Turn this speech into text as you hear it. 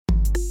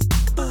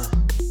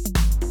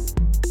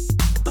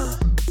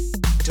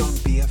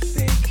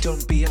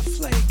Don't be a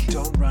flake.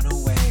 Don't run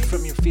away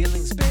from your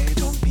feelings, babe.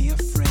 Don't be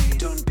afraid.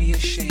 Don't be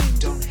ashamed.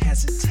 Don't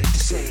hesitate to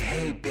say,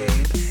 hey,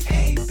 babe.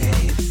 Hey,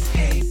 babe.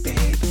 Hey,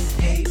 babe.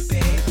 Hey,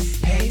 babe.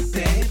 Hey,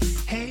 babe.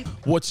 Hey.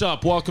 What's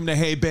up? Welcome to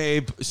Hey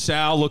Babe.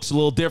 Sal looks a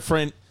little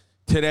different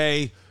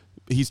today.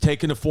 He's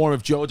taken the form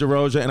of Joe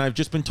DeRosa, and I've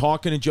just been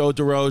talking to Joe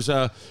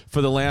DeRosa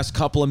for the last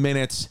couple of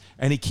minutes,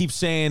 and he keeps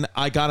saying,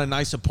 I got a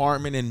nice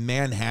apartment in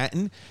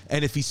Manhattan,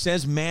 and if he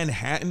says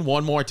Manhattan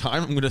one more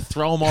time, I'm going to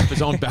throw him off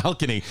his own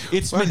balcony.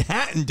 It's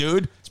Manhattan,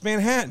 dude. It's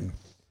Manhattan.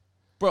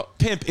 Bro,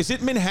 Pimp, is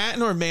it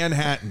Manhattan or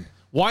Manhattan?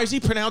 Why is he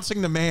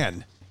pronouncing the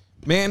man?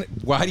 Man,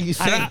 why do you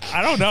think?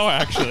 I don't know,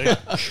 actually.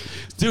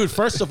 Dude,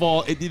 first of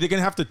all, they're going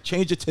to have to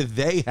change it to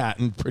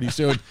they-hatton pretty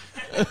soon.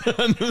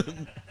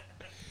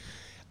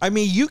 I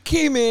mean, you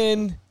came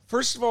in,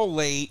 first of all,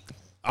 late.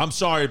 I'm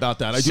sorry about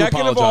that. I do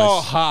Second apologize. of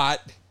all,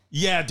 hot.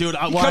 Yeah, dude.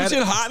 He comes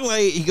in hot and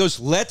late. He goes,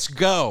 let's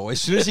go.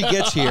 As soon as he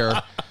gets here.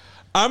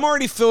 I'm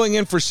already filling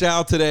in for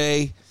Sal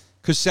today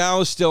because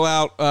Sal is still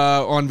out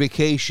on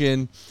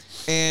vacation.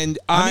 And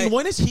I mean,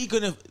 when is he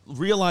going to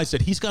realize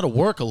that he's got to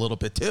work a little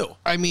bit, too?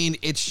 I mean,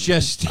 it's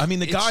just. I mean,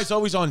 the guy's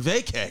always on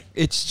vacay.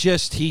 It's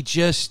just, he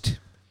just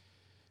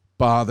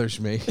bothers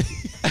me.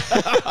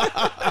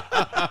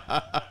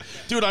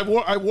 Dude, I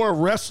wore a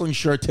wrestling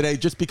shirt today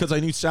just because I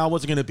knew Sal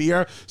wasn't going to be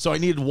here, so I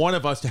needed one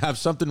of us to have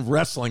something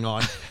wrestling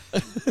on.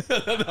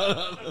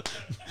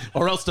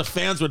 Or else the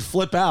fans would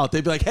flip out.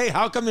 They'd be like, hey,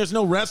 how come there's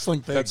no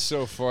wrestling thing? That's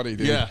so funny,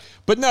 dude. Yeah.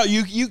 But no,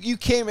 you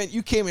came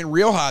in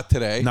real hot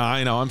today. No,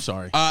 I know. I'm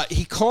sorry.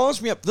 He calls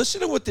me up.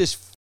 Listen to what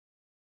this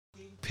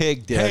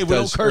pig did. Hey, we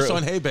don't curse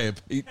on Hey Babe.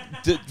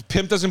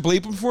 Pimp doesn't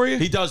bleep him for you?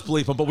 He does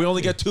bleep him, but we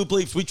only get 2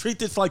 bleeps. We treat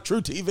this like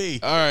true TV.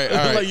 All right.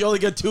 Like you only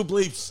get 2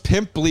 bleeps.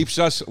 Pimp bleeps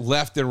us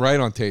left and right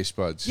on Taste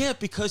Buds. Yeah,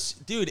 because,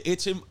 dude,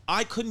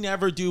 I could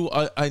never do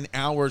an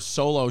hour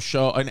solo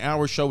show, an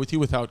hour show with you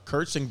without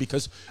cursing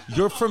because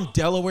you're from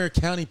Delaware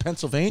County,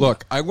 Pennsylvania.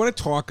 Look, I want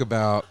to talk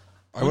about...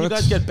 When you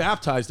guys get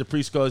baptized, the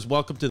priest goes,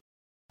 welcome to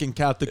the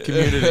Catholic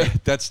community.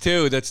 That's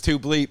 2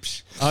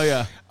 bleeps. Oh,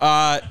 yeah.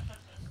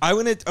 I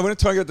want to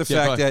talk about the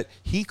fact that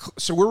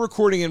so we're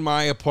recording in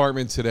my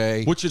apartment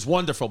today. Which is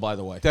wonderful, by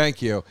the way.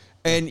 Thank you.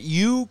 And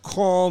you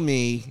call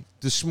me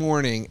this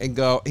morning and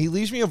go, he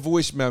leaves me a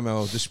voice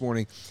memo this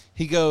morning.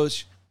 He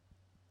goes,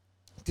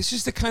 this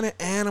is the kind of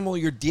animal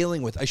you're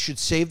dealing with. I should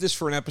save this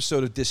for an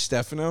episode of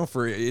Distefano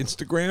for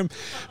Instagram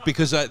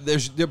because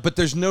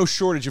there's no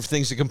shortage of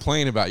things to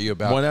complain about you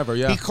about. Whatever,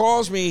 yeah. He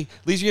calls me,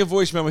 leaves me a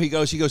voice memo. He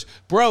goes,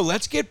 bro,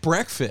 let's get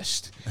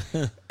breakfast.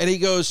 And he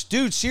goes,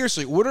 dude,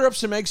 seriously, order up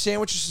some egg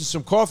sandwiches and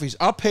some coffees.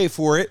 I'll pay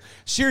for it.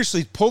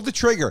 Seriously, pull the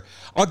trigger.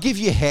 I'll give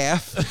you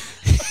half.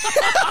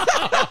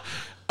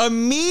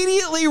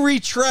 Immediately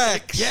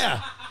retracts.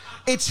 Yeah.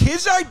 It's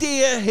his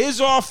idea, his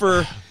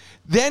offer.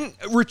 Then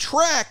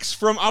retracts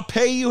from I'll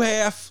pay you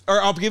half,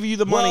 or I'll give you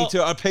the money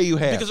to I'll pay you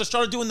half. Because I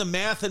started doing the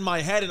math in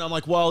my head, and I'm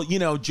like, well,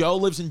 Joe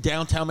lives in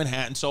downtown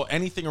Manhattan, so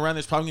anything around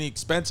there is probably going to be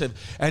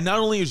expensive. And not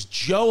only is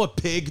Joe a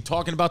pig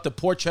talking about the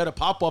porchetta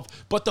pop-off,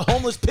 but the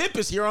homeless pimp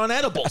is here on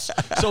edibles.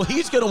 So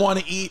he's going to want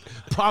to eat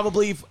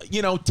probably,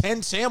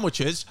 10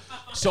 sandwiches.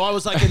 So I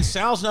was like, and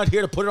Sal's not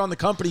here to put it on the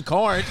company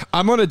card.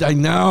 I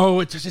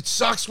know. It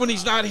sucks when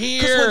he's not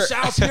here. Because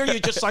when Sal's here, you're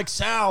just like,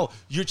 Sal,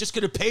 you're just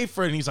going to pay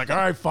for it. And he's like, all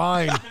right,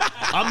 fine.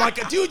 I'm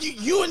like, dude,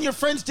 you and your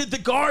friends did the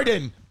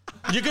garden.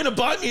 You're going to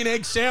buy me an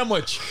egg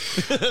sandwich.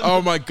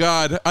 Oh, my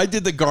God. I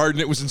did the garden.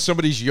 It was in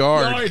somebody's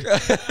yard.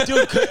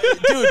 Dude,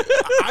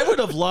 I would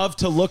have loved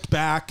to look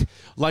back,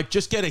 like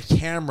just get a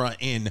camera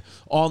in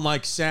on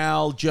like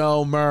Sal,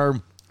 Joe,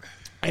 Murr,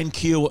 and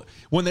Q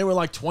when they were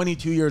like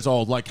 22 years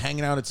old, like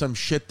hanging out at some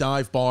shit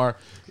dive bar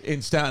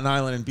in Staten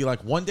Island and be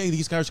like, one day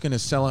these guys are going to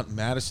sell out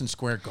Madison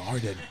Square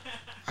Garden.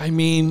 I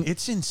mean,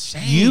 it's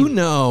insane.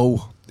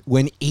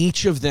 When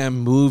each of them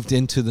moved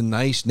into the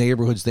nice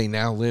neighborhoods they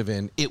now live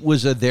in, it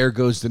was a there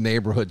goes the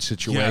neighborhood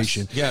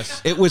situation.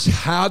 Yes. It was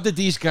how did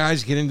these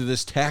guys get into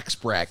this tax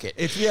bracket?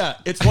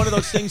 It's one of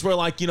those things where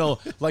like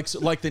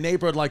the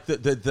neighborhood, like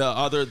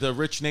the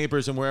rich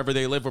neighbors and wherever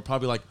they live were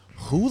probably like,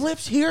 who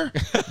lives here?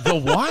 The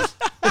what?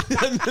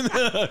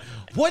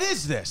 What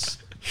is this?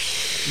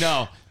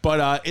 No.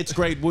 But it's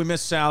great. We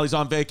miss Sal. He's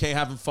on vacay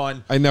having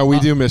fun. I know. We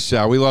do miss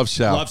Sal. We love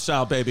Sal. Love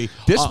Sal, baby.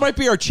 This might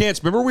be our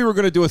chance. Remember we were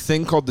going to do a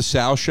thing called The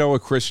Sal Show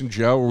with Chris and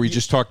Joe where we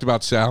just talked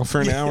about Sal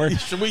for an hour?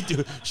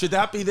 Should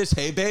that be this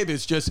Hey Babe?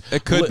 It's just...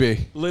 It could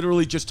be.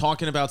 Literally just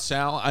talking about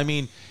Sal. I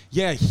mean,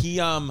 yeah,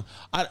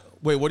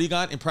 wait, what do you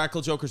got?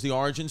 Impractical Jokers, the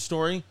origin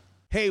story?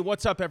 Hey,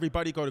 what's up,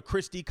 everybody? Go to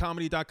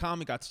chrisdcomedy.com.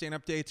 We got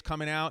stand-up dates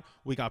coming out.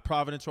 We got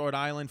Providence, Rhode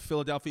Island,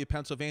 Philadelphia,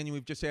 Pennsylvania.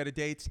 We've just added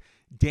dates.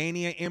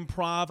 Dania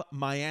Improv,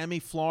 Miami,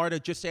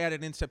 Florida. Just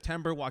added in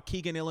September.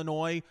 Waukegan,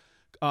 Illinois.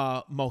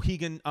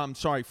 Foxwoods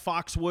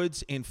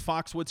in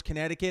Foxwoods,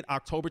 Connecticut,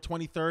 October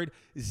 23rd.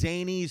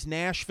 Zanies,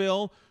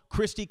 Nashville.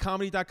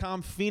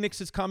 chrisdcomedy.com. Phoenix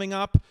is coming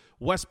up.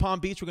 West Palm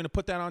Beach. We're going to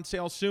put that on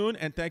sale soon.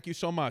 And thank you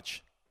so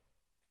much.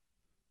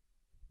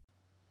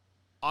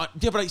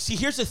 Yeah, but see,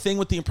 here's the thing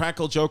with the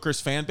Impractical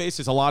Jokers fan base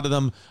is a lot of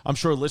them, I'm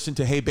sure, listen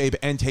to Hey Babe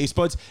and Taste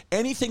Buds.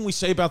 Anything we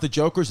say about the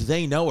Jokers,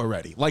 they know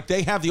already. Like,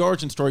 they have the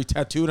origin story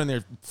tattooed on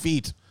their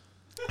feet.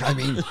 I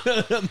mean,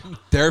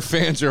 their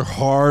fans are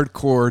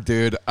hardcore,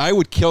 dude. I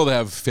would kill to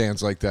have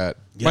fans like that.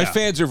 Yeah. My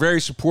fans are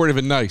very supportive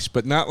and nice,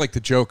 but not like the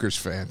Joker's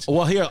fans.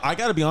 Well, here, I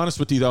got to be honest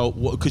with you, though,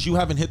 because you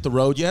haven't hit the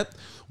road yet.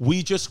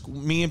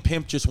 Me and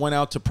Pimp just went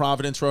out to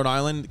Providence, Rhode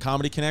Island,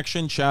 Comedy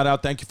Connection. Shout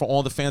out. Thank you for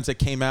all the fans that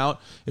came out.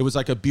 It was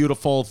like a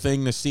beautiful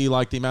thing to see,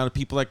 like the amount of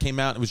people that came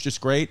out. It was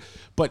just great.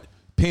 But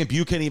Pimp,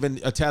 you can even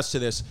attest to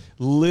this.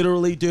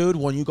 Literally, dude,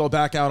 when you go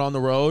back out on the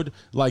road,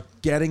 like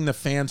getting the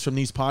fans from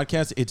these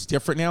podcasts, it's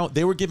different now.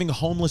 They were giving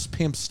homeless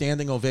pimps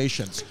standing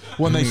ovations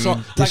when they saw.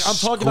 Like, I'm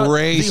talking about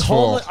the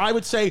homeless. I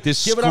would say,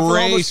 give it up for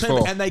homeless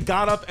pimp, and they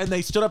got up and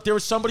they stood up. There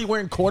was somebody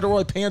wearing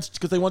corduroy pants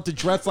because they want to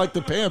dress like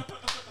the pimp.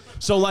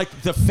 So, like,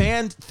 the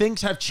fan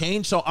things have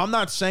changed. So I'm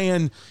not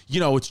saying,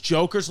 it's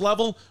Joker's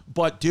level,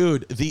 but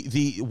dude,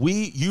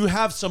 you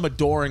have some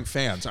adoring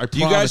fans. Do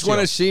you guys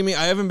want to see me?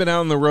 I haven't been out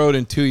on the road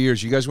in 2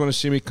 years. You guys want to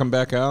see me come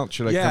back out?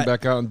 Should I come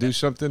back out and do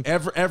something?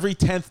 Every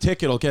 10th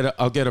ticket,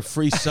 I'll get a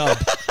free sub.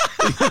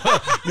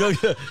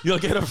 You'll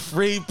get a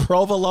free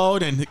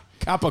provolone and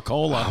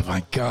Capicola. Oh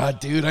my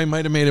God, dude! I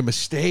might have made a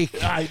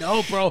mistake. I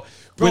know, bro.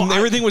 When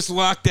everything was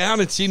locked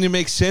down, it seemed to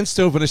make sense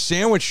to open a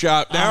sandwich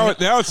shop.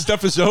 Now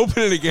stuff is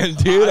opening again,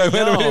 dude. I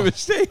might have made a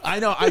mistake. I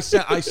know. I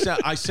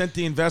sent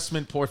the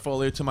investment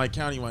portfolio to my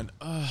account. He went,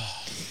 oh.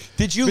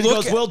 Did you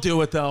look? We'll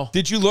do it though.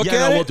 Did you look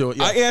at it? We'll do it.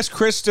 Yeah. I asked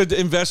Chris to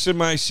invest in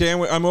my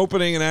sandwich. I'm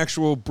opening an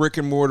actual brick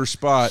and mortar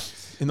spot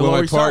in the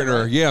Lower East Side,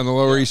 right? Yeah, on the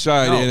Lower East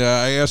Side. No. And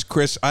I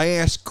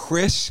asked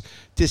Chris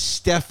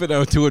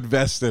Distefano to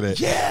invest in it.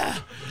 Yeah.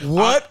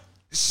 What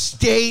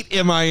state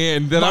am I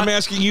in that I'm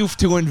asking you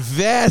to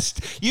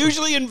invest?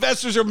 Usually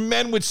investors are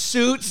men with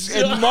suits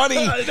and money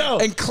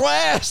and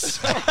class.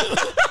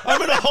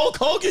 I'm in a Hulk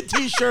Hogan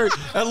t-shirt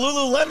and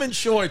Lululemon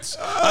shorts.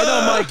 I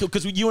know, Mike,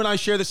 because you and I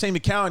share the same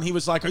account, and he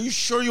was like, are you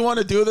sure you want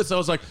to do this? I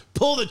was like,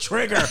 pull the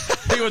trigger.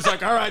 He was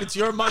like, all right, it's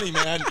your money,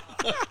 man.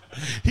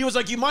 He was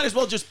like, you might as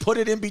well just put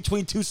it in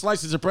between two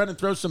slices of bread and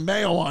throw some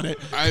mayo on it,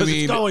 because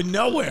it's going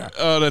nowhere.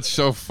 Oh, that's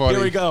so funny.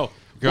 Here we go.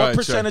 What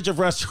percentage of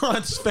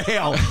restaurants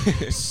fail?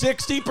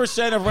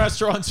 60% of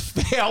restaurants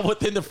fail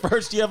within the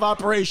first year of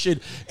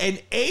operation,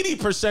 and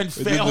 80%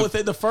 fail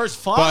within the first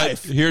 5.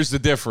 But here's the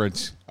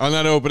difference. I'm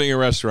not opening a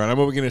restaurant. I'm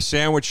opening a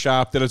sandwich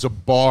shop that has a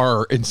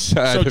bar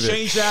inside of it. So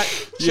change that.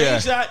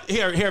 Change that.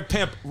 Here,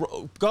 Pimp.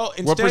 Go.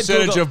 Instead, what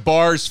percentage of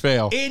bars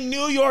fail? In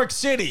New York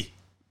City.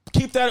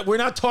 Keep that. We're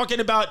not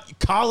talking about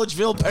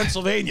Collegeville,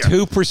 Pennsylvania.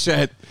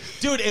 2%.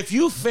 Dude, if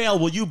you fail,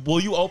 will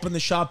you open the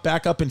shop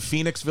back up in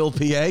Phoenixville,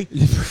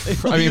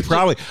 PA? I mean,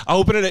 probably. I'll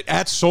open it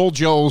at Soul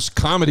Joe's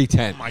Comedy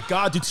Tent. Oh my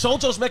God, dude, Soul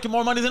Joe's making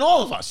more money than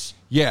all of us.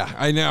 Yeah,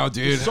 I know,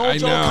 dude. Soul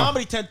Joe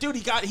Comedy Tent, dude.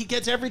 He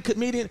gets every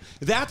comedian.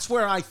 That's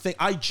where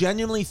I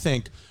genuinely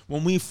think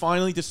when we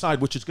finally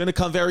decide, which is going to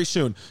come very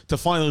soon, to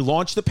finally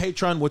launch the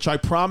Patreon, which I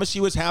promise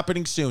you is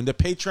happening soon. The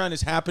Patreon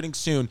is happening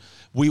soon.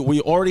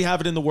 We already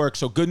have it in the works,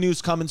 so good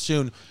news coming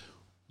soon.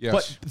 Yes.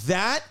 But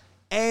that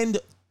and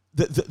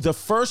the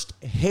first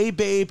Hey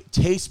Babe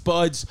Taste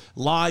Buds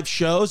live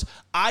shows,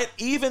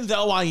 even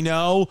though I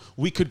know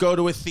we could go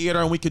to a theater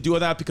and we could do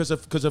that because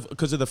of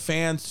the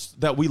fans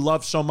that we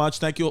love so much.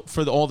 Thank you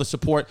for all the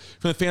support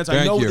from the fans.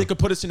 I know they could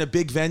put us in a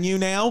big venue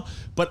now,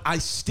 but I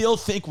still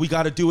think we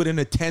got to do it in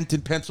a tent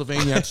in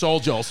Pennsylvania at Soul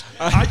Joe's.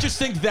 I just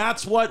think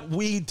that's what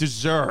we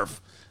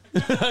deserve.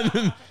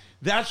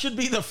 That should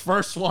be the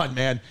first one,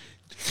 man.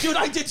 Dude,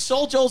 I did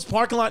Soul Joe's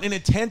parking lot in a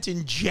tent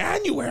in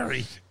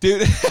January.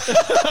 Dude.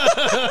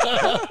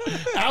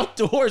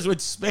 Outdoors with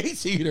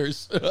space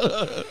heaters.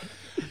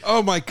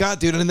 Oh, my God,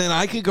 dude. And then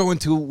I could go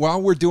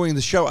while we're doing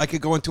the show, I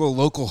could go into a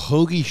local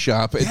hoagie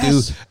shop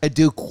and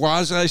do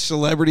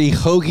quasi-celebrity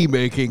hoagie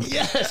making.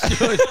 Yes,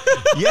 dude.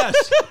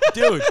 Yes,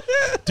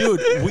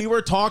 dude. We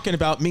were talking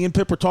about, me and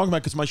Pip were talking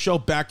about, because my show,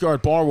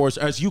 Backyard Bar Wars,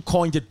 as you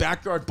coined it,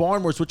 Backyard Bar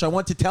Wars, which I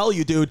want to tell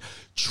you, dude,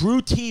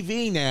 True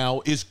TV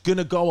now is going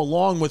to go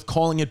along with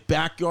calling it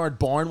Backyard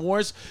Barn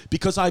Wars,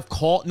 because I've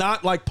called,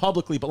 not like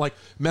publicly, but like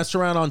mess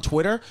around on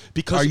Twitter.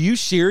 Because are you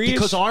serious?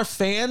 Because our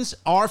fans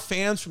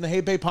from the Hey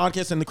Babe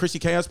podcast and the Chrissy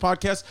Chaos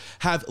podcast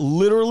have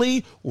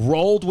literally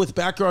rolled with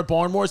Backyard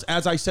Barn Wars.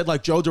 As I said,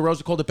 like Joe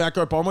DeRosa called it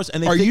Backyard Barn Wars.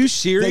 And are you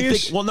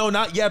serious? Well, no,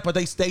 not yet, but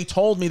they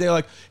told me, they're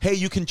like, hey,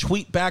 you can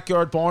tweet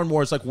Backyard Barn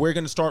Wars. Like, we're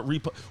going to start,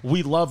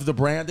 we love the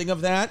branding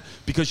of that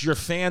because your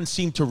fans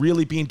seem to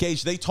really be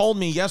engaged. They told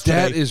me yesterday.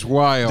 That is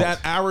wild. That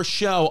our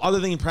show, other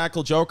than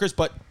Practical Jokers,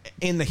 but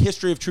in the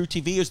history of True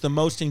TV, is the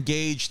most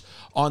engaged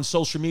on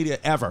social media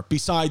ever,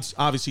 besides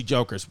obviously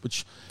Jokers,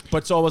 but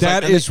it's always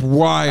that is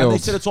wild. And they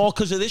said it's all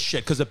because of this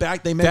shit, because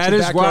they mentioned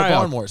Backyard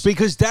Barn Wars.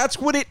 Because that's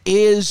what it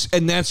is,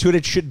 and that's what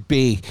it should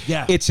be.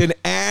 Yeah. It's an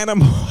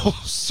animal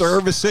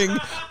servicing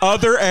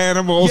other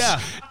animals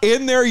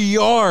in their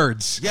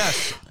yards.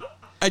 Yes.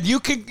 And you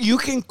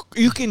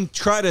can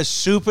try to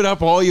soup it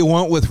up all you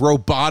want with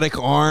robotic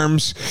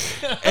arms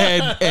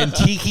and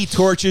tiki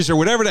torches or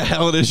whatever the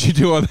hell it is you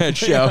do on that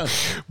show.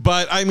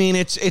 But I mean,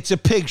 it's a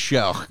pig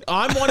show.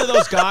 I'm one of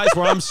those guys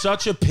where I'm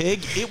such a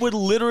pig. It would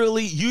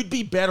literally, you'd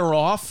be better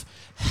off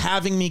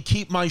having me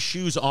keep my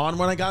shoes on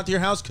when I got to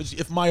your house, because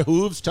if my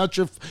hooves touch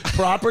your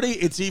property,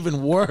 it's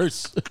even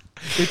worse.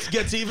 It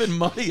gets even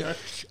muddier.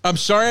 I'm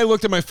sorry I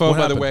looked at my phone, What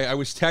by happened? the way. I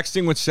was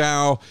texting with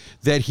Sal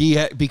that he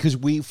had, because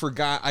we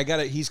forgot.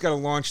 He's got to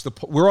launch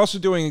we're also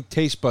doing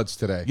Taste Buds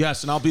today.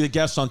 Yes, and I'll be the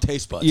guest on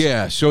Taste Buds.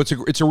 Yeah, so it's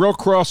a real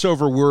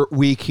crossover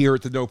week here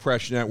at the No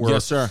Pressure Network.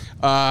 Yes, sir.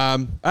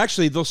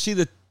 Actually, they'll see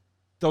the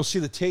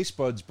Taste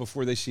Buds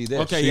before they see this.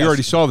 Okay, so yes. you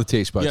already saw the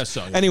Taste Buds. Yes,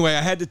 so, yeah. Anyway,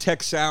 I had to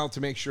text Sal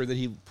to make sure that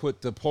he put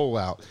the poll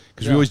out,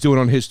 because we Yeah. always do it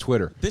on his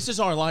Twitter. This is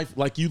our life.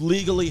 Like, you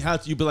legally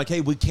have to, you'd be like,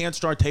 hey, we can't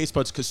start Taste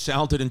Buds because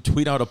Sal didn't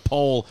tweet out a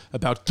poll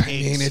about cakes.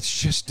 I mean,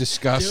 it's just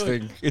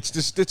disgusting. Dude.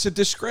 It's a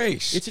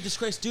disgrace. It's a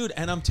disgrace, dude.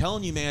 And I'm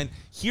telling you, man,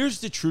 here's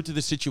the truth of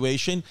the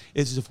situation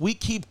is if we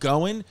keep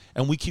going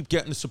and we keep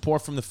getting the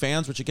support from the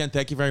fans, which, again,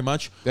 thank you very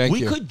much, Thank we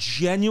you. could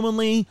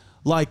genuinely,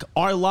 like,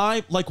 our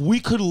live, like,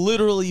 we could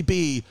literally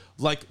be,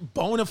 like,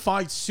 bona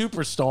fide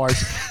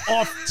superstars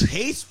off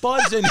Taste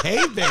Buds and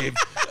Hey Babe.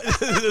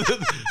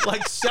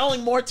 Like,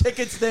 selling more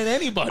tickets than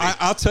anybody.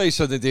 I'll tell you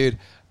something, dude.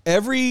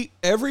 Every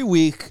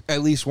week,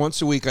 at least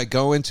once a week, I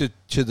go into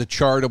the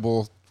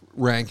Chartable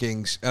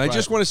rankings, and I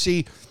just want to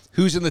see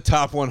who's in the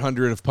top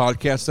 100 of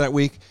podcasts that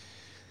week.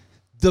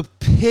 The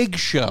Pig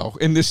Show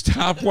in this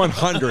top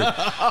 100.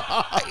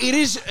 It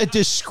is a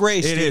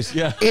disgrace. It dude. is,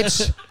 yeah.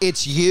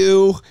 It's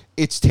you.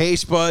 It's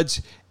Taste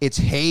Buds. It's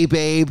Hey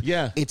Babe.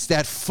 Yeah. It's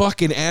that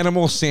fucking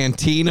animal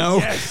Santino.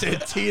 Yes,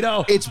 and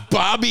Tito. It's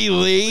Bobby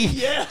Lee.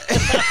 Yeah.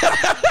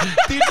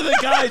 These are the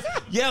guys.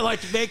 Yeah,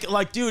 like,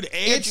 dude, Andrew,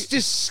 It's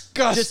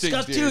disgusting,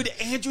 dude.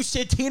 Andrew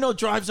Santino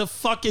drives a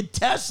fucking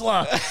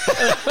Tesla.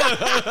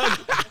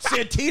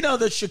 Santino,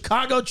 the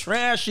Chicago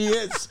trash he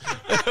is.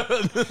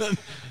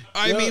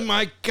 I mean,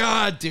 my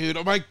God, dude.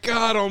 Oh, my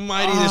God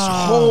almighty. This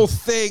whole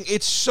thing,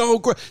 it's so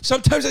great.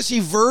 Sometimes I see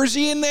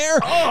Verzi in there.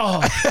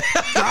 Oh,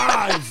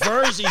 God,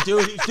 Verzi,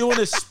 dude. He's doing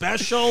a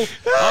special.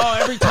 Oh,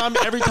 every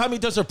time he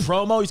does a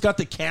promo, he's got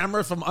the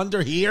camera from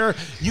under here.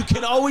 You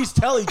can always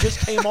tell he just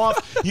came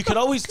off. You can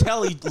always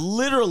tell he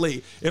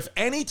literally, if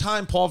any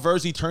time Paul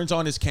Verzi turns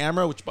on his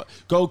camera, which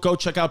go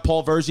check out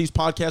Paul Verzi's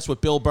podcast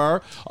with Bill Burr.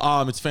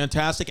 It's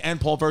fantastic.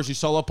 And Paul Verzi's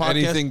solo podcast.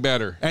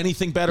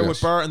 Anything better Yes. with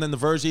Burr, and then the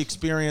Verzi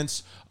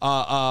Experience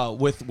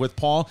with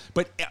Paul.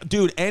 But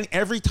dude, and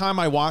every time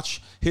I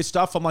watch his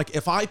stuff, I'm like,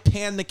 if I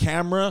pan the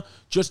camera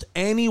just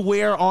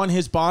anywhere on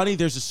his body,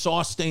 there's a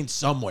sauce stain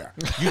somewhere.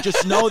 You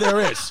just know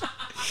there is.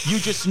 You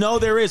just know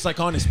there is, like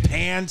on his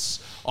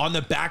pants, on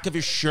the back of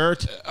his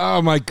shirt.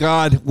 Oh my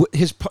God!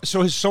 His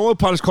solo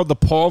pod is called the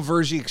Paul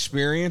Verzi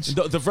Experience.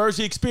 The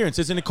Verzi Experience,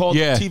 isn't it called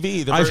Yeah,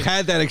 TV? I've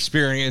had that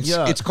experience.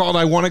 Yeah. It's called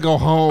I Want to Go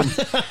Home.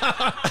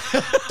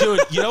 Dude,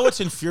 you know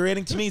what's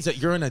infuriating to me is that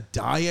you're in a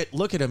diet.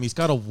 Look at him; he's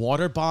got a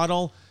water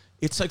bottle.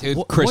 It's like, Dude,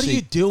 what Chrissy, are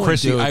you doing,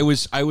 Chrissy, dude?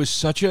 I was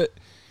such a.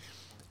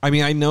 I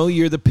mean, I know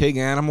you're the pig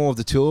animal of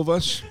the two of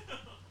us,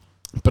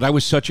 but I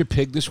was such a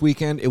pig this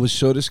weekend. It was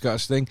so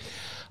disgusting.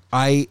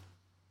 I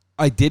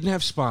didn't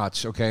have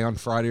spots, okay, on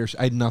Friday.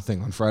 I had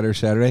nothing on Friday or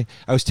Saturday.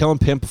 I was telling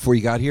Pimp before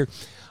you got here,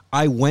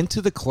 I went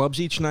to the clubs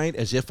each night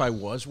as if I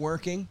was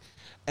working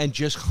and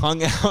just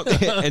hung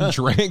out and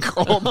drank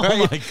all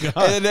night. my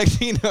God. And the next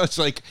thing you know, it's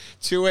like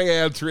 2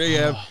 a.m., 3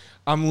 a.m.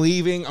 I'm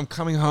leaving. I'm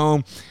coming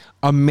home.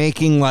 I'm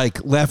making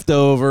like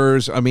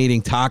leftovers. I'm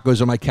eating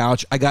tacos on my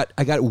couch. I got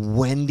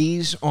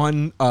Wendy's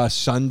on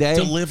Sunday.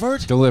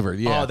 Delivered,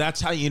 yeah. Oh,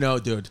 that's how you know,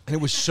 dude. And it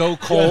was so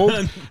cold.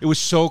 It was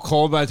so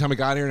cold by the time I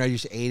got here, and I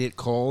just ate it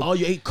cold. Oh,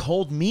 you ate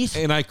cold meat?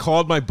 And I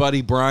called my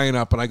buddy Brian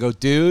up, and I go,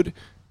 dude,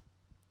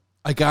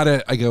 I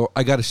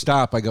gotta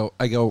stop. I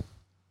go,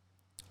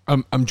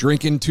 I'm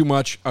drinking too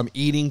much. I'm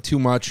eating too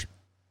much.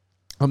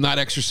 I'm not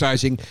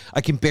exercising. I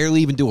can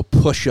barely even do a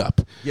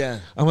push-up. Yeah.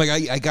 I'm like,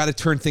 I got to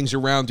turn things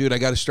around, dude. I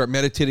got to start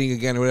meditating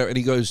again or whatever. And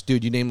he goes,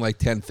 dude, you named like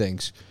 10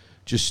 things.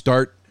 Just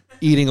start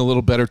eating a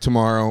little better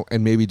tomorrow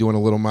and maybe doing a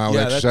little mild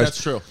exercise.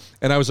 That's true.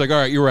 And I was like, all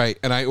right, you're right.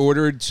 And I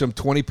ordered some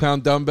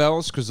 20-pound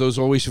dumbbells because those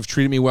always have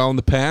treated me well in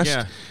the past.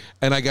 Yeah.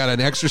 And I got an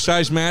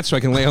exercise mat so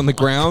I can lay on the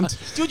ground.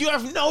 Dude, you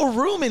have no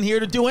room in here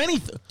to do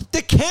anything.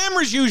 The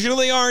cameras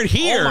usually aren't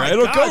here. Oh my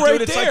It'll God, go right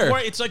dude, there.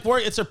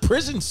 It's a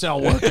prison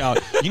cell workout.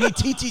 You need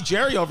TT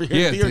Jerry over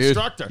here to be your dude.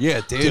 instructor. Yeah,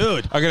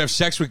 dude. I'm gonna have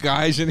sex with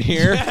guys in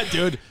here. Yeah,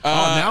 dude.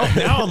 Now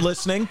I'm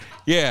listening.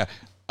 Yeah.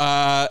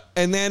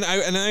 And then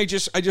I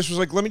just was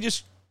like, let me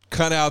just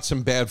cut out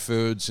some bad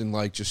foods and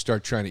like just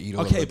start trying to eat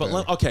a little bit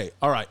better.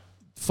 All right.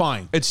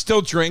 Fine. And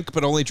still drink,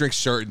 but only drink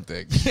certain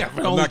things. Yeah, but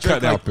I'm only not drink,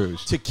 cutting out like,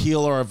 booze.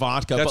 tequila or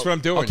vodka. That's what I'm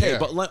doing, Okay,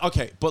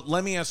 yeah. but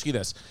let me ask you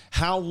this: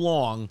 how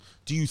long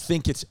do you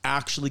think it's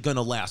actually going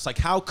to last? Like,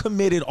 how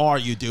committed are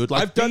you, dude?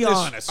 Like, be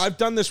honest. I've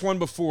done this one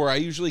before. I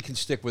usually can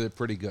stick with it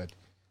pretty good.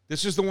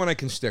 This is the one I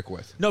can stick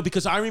with. No,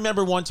 because I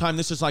remember one time,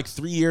 this is like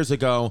 3 years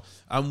ago,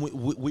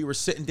 we were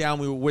sitting down,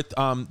 we were with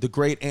the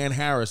great Ann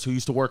Harris, who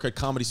used to work at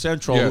Comedy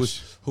Central,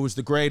 who was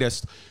the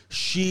greatest.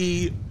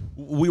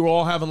 We were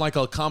all having like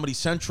a Comedy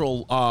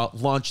Central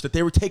lunch that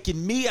they were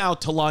taking me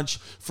out to lunch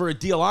for a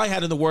deal I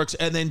had in the works,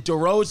 and then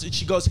DeRosa,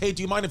 she goes, hey,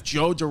 do you mind if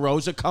Joe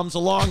DeRosa comes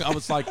along? I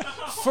was like,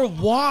 for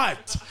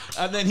what?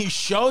 And then he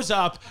shows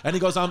up, and he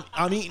goes,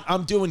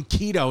 I'm doing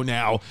keto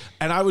now.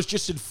 And I was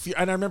just in fear,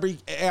 and I remember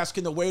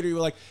asking the waiter, you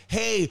were like,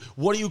 hey,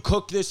 what do you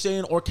cook this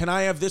in? Or can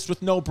I have this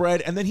with no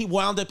bread? And then he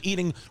wound up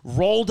eating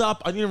rolled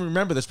up, I didn't even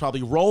remember this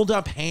probably, rolled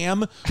up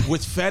ham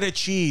with feta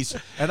cheese.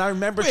 And I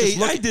remember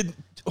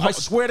I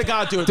swear to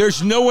God, dude.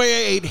 There's no way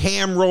I ate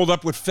ham rolled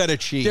up with feta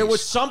cheese. There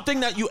was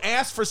something that you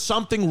asked for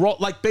something,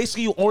 like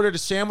basically you ordered a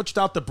sandwich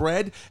without the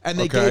bread, and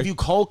they gave you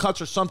cold cuts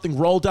or something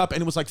rolled up,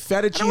 and it was like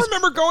feta cheese. I don't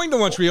remember going to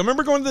lunch with you. I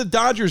remember going to the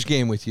Dodgers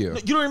game with you.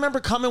 You don't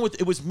remember coming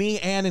with, it was me,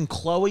 Ann, and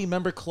Chloe.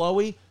 Remember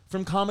Chloe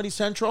from Comedy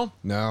Central?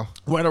 No.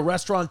 We're at a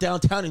restaurant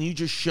downtown, and you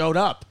just showed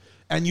up.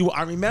 And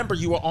I remember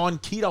you were on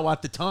keto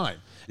at the time.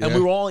 And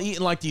we were all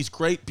eating like these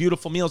great,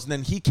 beautiful meals. And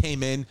then he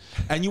came in,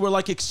 and you were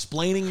like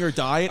explaining your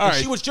diet. And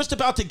she was just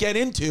about to get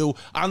into,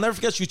 I'll never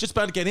forget, she was just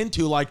about to get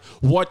into like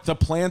what the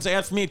plans they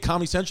had for me at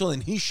Comedy Central.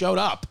 And he showed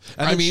up.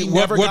 And then she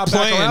never got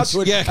back around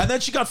to it. Yeah. And then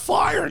she got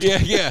fired.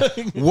 Yeah.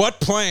 What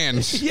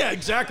plans? Yeah,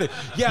 exactly.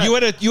 Yeah. You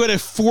had a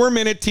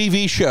 4-minute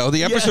TV show.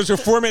 The episodes are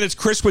 4 minutes.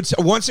 Chris would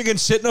once again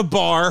sit in a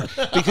bar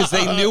because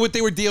they knew what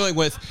they were dealing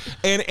with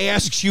and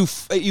asks you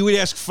would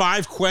ask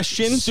 5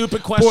 questions.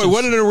 Stupid questions. Boy,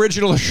 what an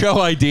original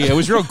show idea. It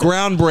was real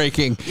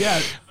groundbreaking.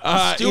 Yeah.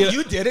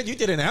 You did it. You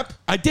did an ep.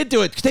 I did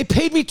do it. They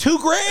paid me $2,000.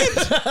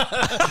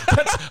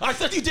 I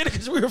thought you did it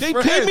because we were They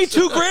friends. paid me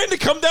 $2,000 to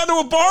come down to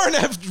a bar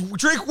and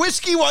drink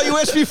whiskey while you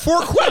asked me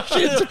 4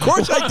 questions. Of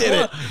course I did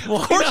it.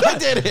 Of course I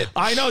did it.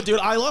 I know, dude.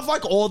 I love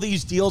like all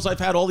these deals. I've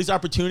had all these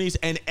opportunities,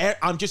 and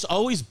I'm just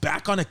always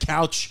back on a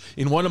couch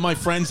in one of my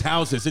friends'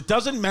 houses. It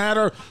doesn't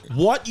matter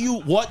what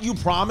you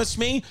promise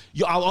me.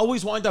 I'll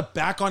always wind up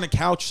back on a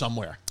couch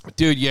somewhere.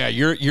 Dude, yeah,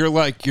 you're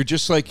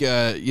just like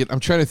I'm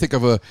trying to think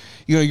of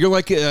you're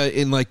like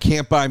in like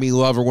Can't Buy Me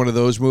Love or one of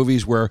those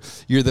movies where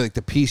you're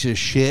the piece of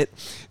shit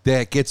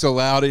that gets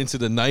allowed into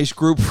the nice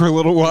group for a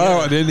little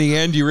while, and in the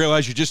end you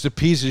realize you're just a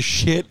piece of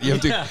shit. You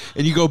have to,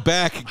 and you go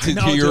back to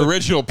your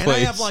original place. And I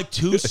have like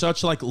 2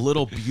 such like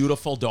little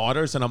beautiful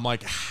daughters, and I'm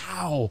like,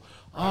 how?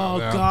 Oh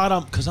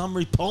God, because I'm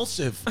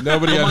repulsive.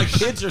 My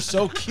kids are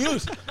so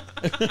cute.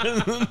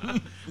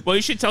 Well,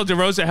 you should tell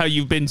DeRosa how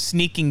you've been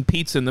sneaking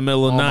pizza in the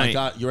middle of the night. Oh my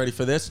God, you ready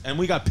for this? And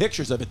we got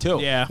pictures of it too.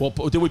 Yeah. Well,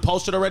 did we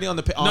post it already on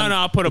the? No,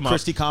 I'll put them up.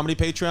 Christie Comedy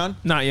Patreon.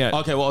 Not yet.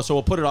 Okay, well, so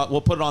we'll put it on.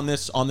 We'll put it on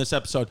this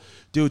episode,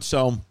 dude.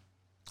 So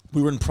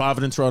we were in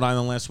Providence, Rhode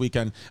Island last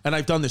weekend, and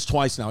I've done this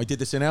twice now. I did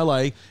this in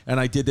L.A. and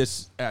I did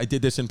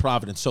this in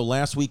Providence. So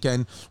last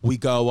weekend we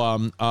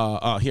go.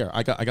 Here,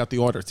 I got the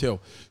order too.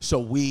 So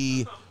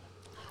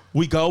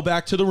we go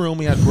back to the room.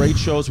 We had great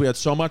shows. We had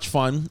so much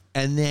fun.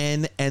 And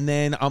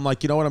then I'm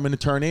like, you know what? I'm going to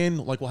turn in.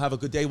 Like, we'll have a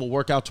good day. We'll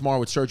work out tomorrow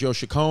with Sergio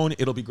Chacon.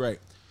 It'll be great.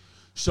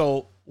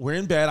 So we're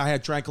in bed. I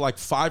had drank like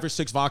 5 or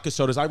 6 vodka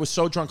sodas. I was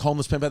so drunk,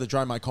 homeless pimp had to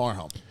drive my car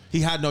home.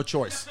 He had no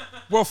choice.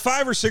 Well,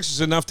 5 or 6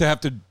 is enough to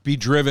have to be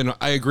driven.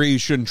 I agree you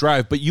shouldn't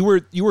drive. But you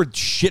were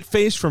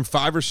shit-faced from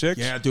 5 or 6?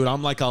 Yeah, dude.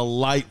 I'm like a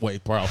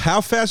lightweight, bro.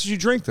 How fast did you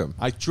drink them?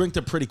 I drink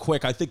them pretty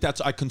quick. I think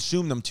I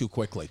consumed them too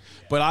quickly.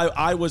 But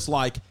I was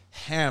like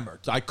hammered.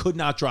 I could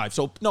not drive.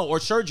 So, no, or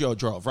Sergio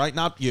drove, right?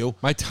 Not you.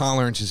 My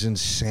tolerance is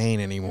insane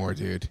anymore,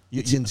 dude.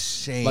 It's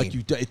insane. Like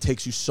it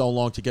takes you so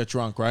long to get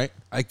drunk, right?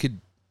 I could...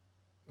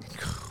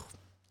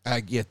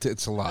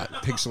 it's a lot.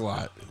 It takes a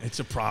lot. It's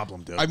a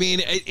problem, dude. I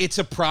mean, it's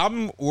a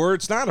problem or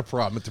it's not a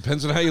problem. It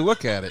depends on how you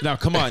look at it. Now,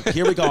 come on.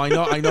 Here we go. I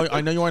know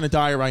you're on a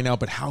diet right now,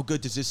 but how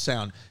good does this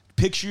sound?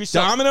 Picture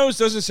yourself. Domino's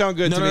doesn't sound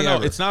good to me.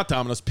 No, it's not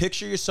Domino's.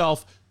 Picture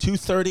yourself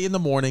 2:30 in the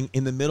morning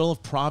in the middle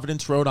of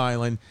Providence, Rhode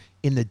Island,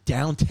 in the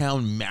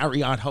downtown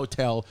Marriott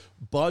Hotel,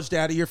 buzzed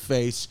out of your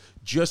face,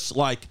 just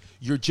like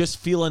you're just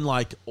feeling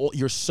like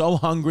you're so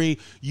hungry.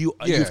 You've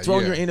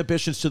thrown your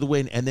inhibitions to the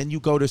wind, and then you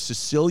go to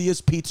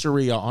Cecilia's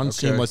Pizzeria on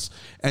Seamless,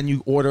 and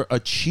you order a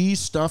cheese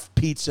stuffed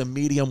pizza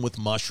medium with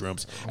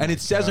mushrooms. And it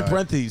says in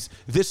parentheses,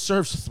 this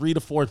serves 3 to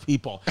 4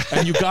 people,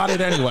 and you got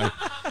it anyway.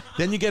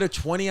 Then you get a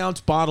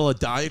 20-ounce bottle of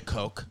Diet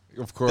Coke.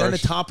 Of course. Then to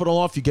top it all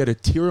off, you get a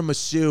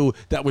tiramisu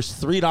that was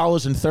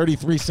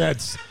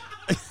 $3.33.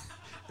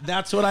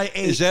 That's what I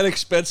ate. Is that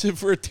expensive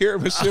for a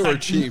tiramisu or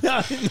cheap?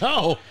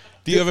 No.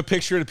 Do you have a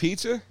picture of the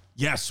pizza?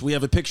 Yes, we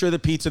have a picture of the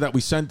pizza that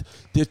we sent.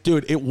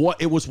 Dude, it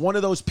was one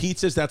of those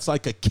pizzas that's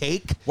like a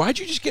cake. Why'd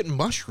you just get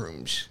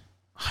mushrooms?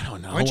 I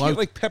don't know. Why'd you get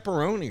like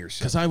pepperoni or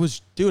something? Because I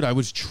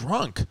was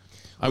drunk.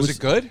 Was it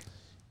good?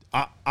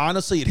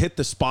 Honestly, it hit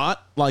the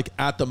spot. Like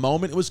at the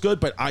moment, it was good,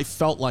 but I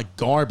felt like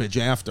garbage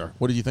after.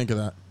 What did you think of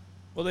that?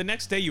 Well, the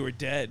next day you were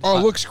dead. Oh,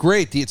 it looks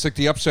great. It's like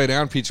the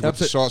upside-down pizza with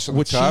the sauce on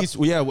the top. Cheese.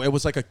 Yeah, it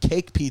was like a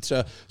cake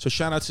pizza. So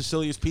shout out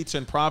Cecilia's Pizza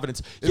in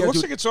Providence. It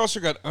looks like it's also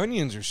got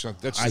onions or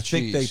something. That's the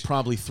cheese. I think they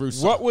probably threw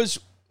some.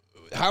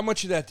 How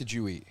much of that did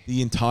you eat?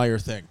 The entire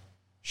thing.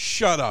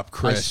 Shut up,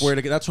 Chris. I swear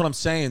to God, that's what I'm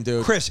saying,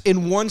 dude. Chris,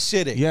 in one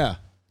sitting. Yeah.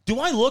 Do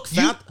I look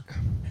fat?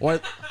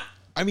 What?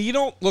 I mean, you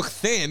don't look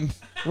thin.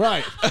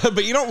 Right.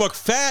 But you don't look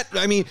fat.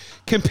 I mean,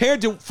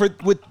 compared to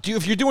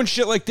if you're doing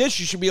shit like this,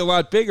 you should be a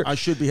lot bigger. I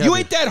should be You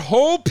heavy. ate that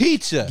whole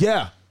pizza.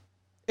 Yeah.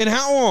 In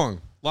how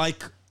long?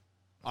 Like,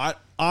 I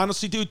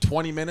honestly, dude,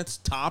 20 minutes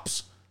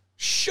tops.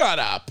 Shut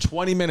up.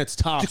 20 minutes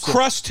tops. The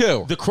crust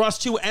too. The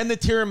crust too, and the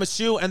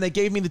tiramisu, and they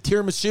gave me the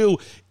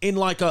tiramisu in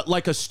like a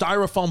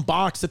styrofoam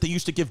box that they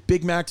used to give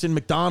Big Macs and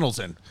McDonald's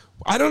in.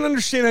 I don't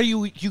understand how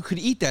you could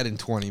eat that in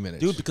 20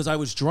 minutes. Dude, because I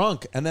was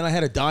drunk, and then I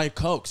had a Diet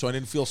Coke, so I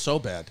didn't feel so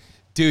bad.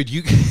 Dude,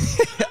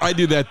 I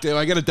do that too.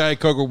 I got a Diet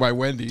Coke with my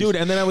Wendy's. Dude,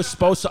 and then I was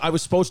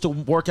supposed to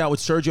work out with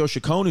Sergio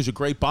Chacon, who's a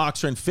great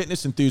boxer and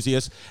fitness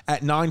enthusiast,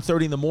 at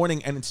 9:30 in the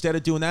morning. And instead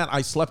of doing that,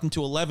 I slept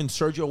until 11.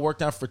 Sergio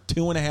worked out for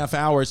 2.5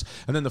 hours.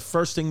 And then the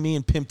first thing me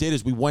and Pimp did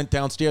is we went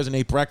downstairs and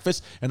ate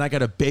breakfast. And I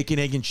got a bacon,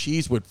 egg, and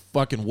cheese with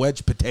fucking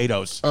wedge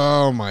potatoes.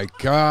 Oh my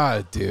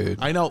God, dude.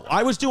 I know.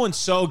 I was doing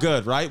so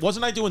good, right?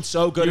 Wasn't I doing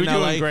so good You in were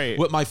LA doing great.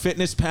 with my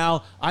fitness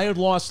pal? I had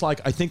lost I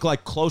think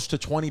close to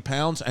 20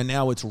 pounds, and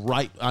now it's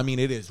right. I mean,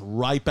 it is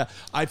right back.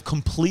 I've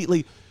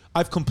completely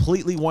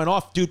went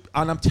off, dude.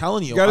 And I'm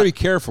telling you, You got to be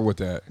careful with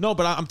that. no,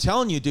 but I'm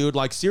telling you, dude,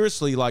 like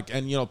seriously, like,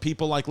 and you know,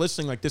 people like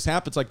listening, like this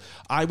happens. Like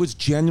I was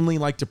genuinely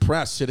like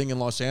depressed sitting in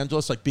Los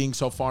Angeles, like being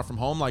so far from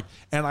home, like,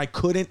 and I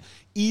couldn't,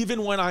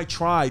 even when I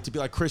tried to be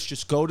like, Chris,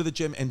 just go to the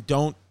gym and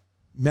don't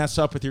mess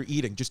up with your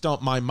eating. Just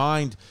don't.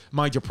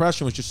 My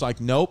depression was just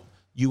like, nope.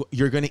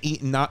 You're going to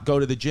eat and not go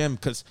to the gym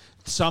because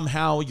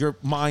somehow your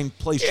mind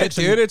plays tricks.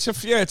 Dude,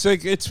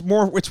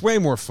 it's way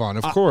more fun.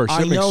 Of course,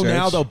 I that makes know sense.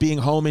 now though, being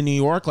home in New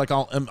York, like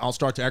I'll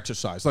start to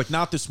exercise. Like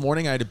not this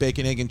morning, I had a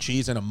bacon, egg, and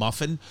cheese and a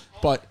muffin.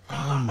 But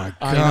Oh my God,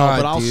 I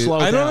know, but I'll dude. slow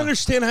I don't down.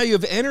 understand how you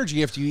have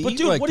energy after you But eat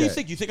dude, like what do you that.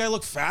 think? You think I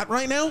look fat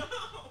right now?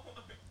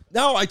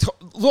 No,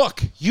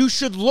 look. You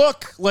should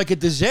look like a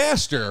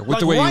disaster with Like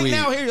the way right you eat.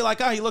 now, here you're like,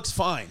 he looks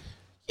fine.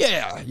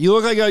 Yeah, you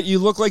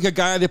look like a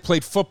guy that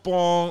played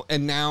football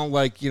and now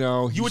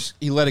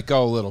he let it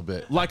go a little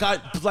bit.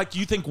 Like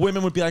you think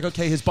women would be like,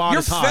 okay, his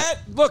body's You're hot. fat.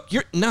 Look,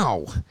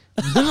 no.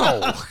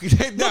 No,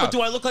 but do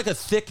I look like a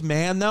thick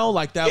man though?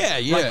 Like that? Yeah,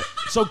 yeah. Like,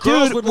 so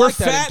girls Dude, would we're like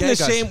that. fat in the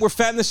same. We're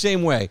fat in the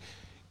same way,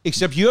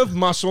 except you have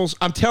muscles.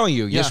 I'm telling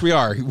you, yes, Yeah. we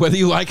are. Whether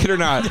you like it or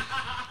not,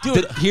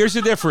 Dude, here's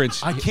the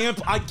difference. I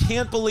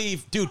can't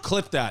believe, dude.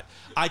 Clip that.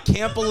 I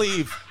can't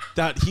believe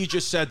that he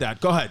just said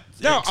that. Go ahead.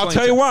 No, Explain I'll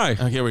tell to you me. why.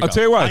 Oh, here we go. I'll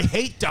tell you why. I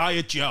hate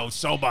Diet Joe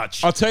so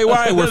much. I'll tell you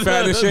why we're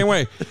fat in the same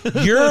way.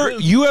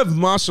 You have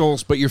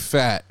muscles, but you're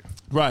fat.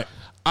 Right.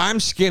 I'm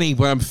skinny,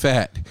 but I'm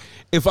fat.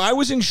 If I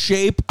was in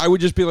shape, I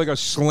would just be like a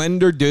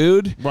slender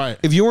dude. Right.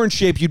 If you were in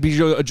shape, you'd be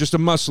just a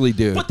muscly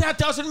dude. But that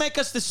doesn't make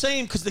us the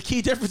same because the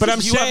key difference But is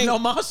I'm you saying have no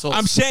muscles.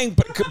 I'm saying,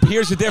 but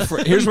here's the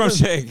difference. Here's what I'm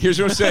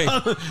saying.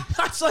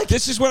 That's like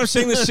This is what I'm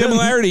saying. The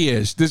similarity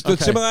is. The Okay.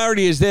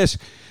 similarity is this.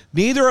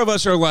 Neither of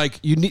us are like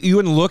you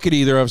wouldn't look at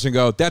either of us and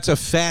go, "That's a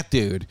fat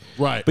dude."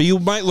 Right. But you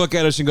might look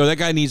at us and go, "That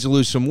guy needs to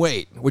lose some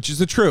weight," which is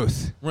the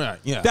truth. right.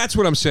 Yeah. That's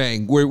what I'm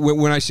saying.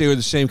 When I say we're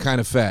the same kind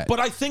of fat.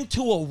 But I think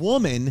to a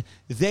woman,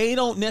 they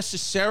don't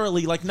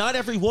necessarily like. Not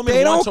every woman.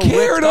 They wants don't a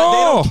care ripped at guy. They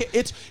don't all.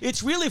 ca-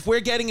 It's really if we're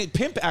getting it.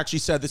 Pimp actually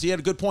said this. He had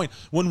a good point.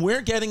 When we're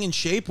getting in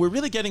shape, we're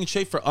really getting in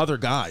shape for other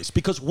guys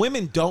because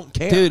women don't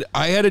care. Dude,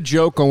 I had a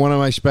joke on one of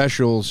my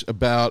specials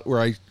about where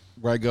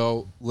I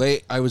go,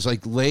 I was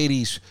like,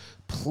 ladies,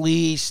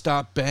 please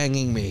stop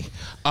banging me.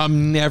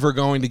 I'm never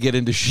going to get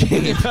into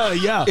shape.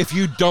 Yeah. If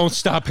you don't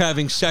stop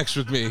having sex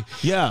with me.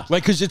 Yeah.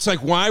 Like, because it's like,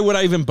 why would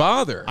I even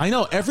bother? I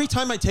know. Every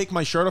time I take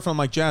my shirt off, I'm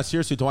like, Jazz,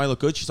 seriously, do I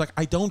look good? She's like,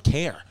 I don't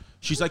care.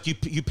 She's like, you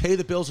pay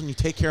the bills and you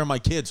take care of my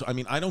kids. I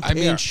mean, I don't care. I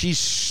mean, she's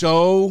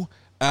so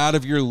out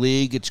of your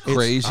league. It's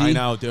crazy. I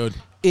know, dude.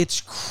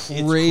 It's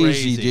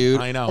crazy, dude.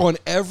 I know. On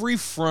every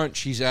front,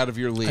 she's out of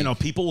your league. I know.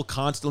 People will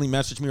constantly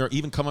message me or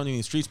even come on me in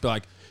the streets, be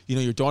like, you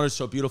know, your daughter's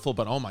so beautiful,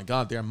 but oh my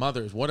God, their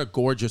mothers, what a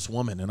gorgeous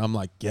woman. And I'm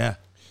like, yeah,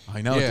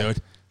 I know, Yeah.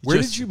 dude. Where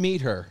Just did you meet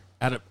her?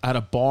 at a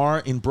bar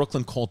in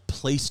Brooklyn called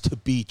Place to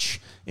Beach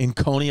in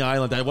Coney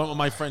Island. I went with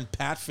my friend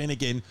Pat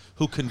Finnegan,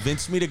 who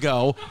convinced me to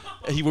go.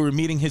 We were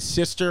meeting his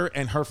sister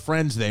and her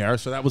friends there,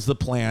 so that was the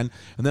plan.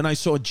 And then I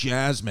saw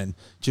Jasmine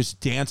just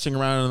dancing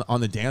around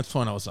on the dance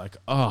floor, and I was like,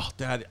 oh,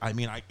 that. I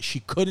mean, she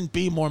couldn't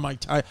be more my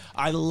type.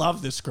 I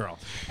love this girl.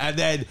 And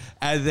then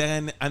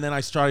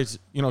I started,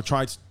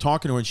 tried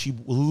talking to her, and she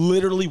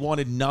literally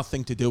wanted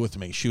nothing to do with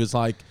me. She was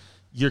like,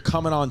 you're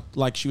coming on,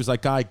 like, she was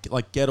like, guy,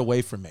 like, get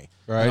away from me.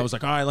 Right. And I was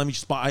like, all right, let me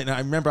just buy. And I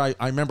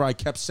remember I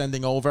kept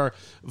sending over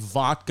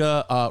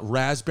vodka,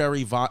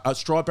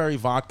 strawberry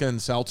vodka and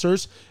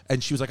seltzers.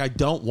 And she was like, I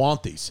don't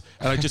want these.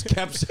 And I just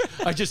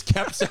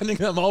kept sending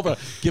them over.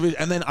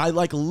 And then I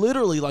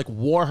literally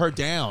wore her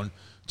down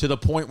to the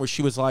point where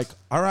she was like,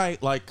 all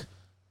right, like,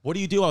 what do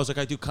you do? I was like,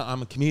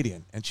 I'm a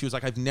comedian. And she was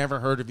like, I've never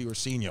heard of you or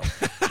seen you.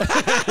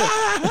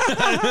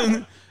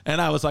 And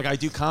I was like, I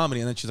do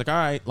comedy. And then she's like, all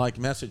right, like,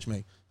 message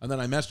me. And then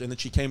I messaged her, and then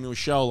she came to a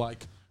show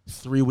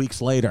 3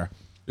 weeks later.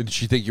 Did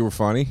she think you were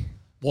funny?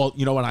 Well,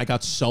 you know what? I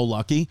got so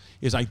lucky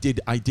is I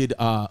did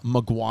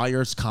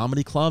McGuire's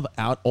Comedy Club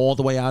out all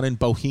the way out in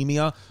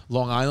Bohemia,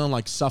 Long Island,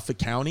 like Suffolk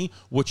County,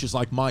 which is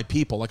like my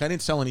people. Like I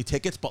didn't sell any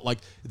tickets, but like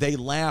they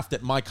laughed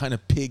at my kind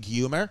of pig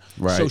humor.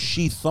 Right. So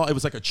she thought it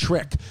was like a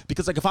trick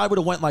because like if I would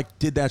have went like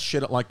did that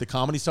shit at like the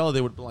Comedy Cellar,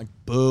 they would be like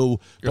boo.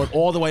 But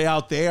all the way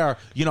out there,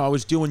 you know, I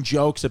was doing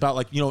jokes about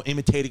like, you know,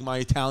 imitating my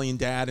Italian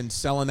dad and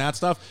selling that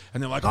stuff,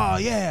 and they're like, oh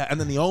yeah. And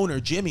then the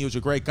owner, Jimmy, who's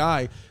a great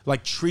guy,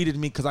 like treated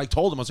me because I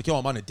told him I was like, yo,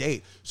 I'm on a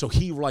date. So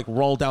he like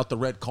rolled out the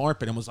red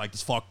carpet and was like,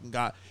 this fucking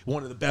guy,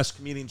 one of the best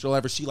comedians you'll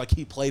ever see. Like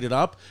he played it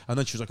up. And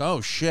then she was like,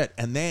 oh shit.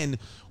 And then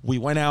we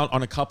went out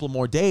on a couple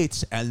more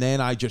dates and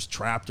then I just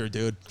trapped her,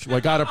 dude. I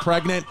got her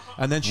pregnant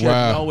and then she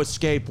had no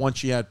escape once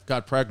she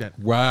got pregnant.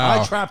 Wow.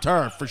 I trapped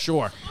her for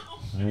sure.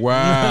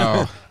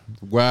 Wow.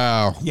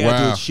 Wow. Yeah,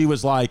 wow. dude, she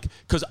was like,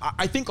 because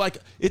I think like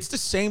it's the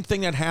same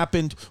thing that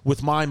happened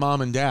with my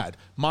mom and dad.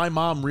 My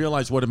mom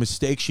realized what a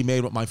mistake she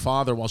made with my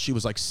father while she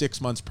was like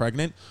 6 months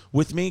pregnant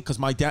with me, because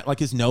my dad, like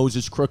his nose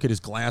is crooked,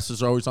 his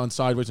glasses are always on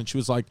sideways, and she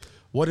was like,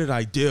 what did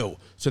I do?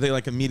 So they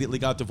like immediately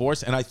got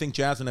divorced, and I think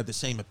Jasmine had the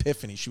same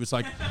epiphany. She was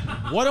like,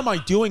 what am I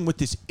doing with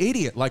this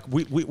idiot? Like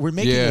we're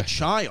making a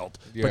child,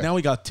 but now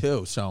we got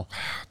two, so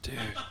dude,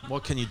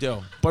 what can you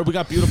do? But we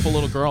got beautiful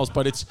little girls,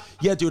 but it's,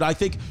 yeah, dude, I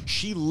think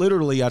she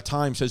literally at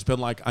times has been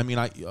like, I mean,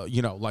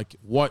 you know, like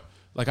what?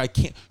 Like I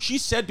can't. She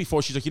said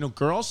before, she's like, you know,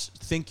 girls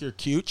think you're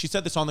cute. She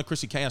said this on the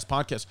Chrissy Chaos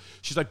podcast.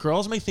 She's like,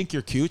 girls may think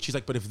you're cute. She's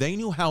like, but if they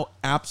knew how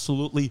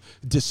absolutely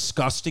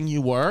disgusting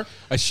you were.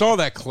 I saw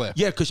that clip.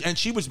 Yeah, and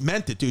she was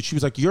meant it, dude. She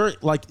was like, you're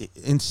like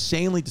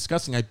insanely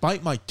disgusting. I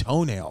bite my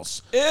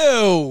toenails.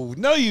 Ew.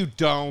 No, you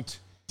don't.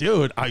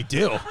 Dude, I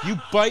do. You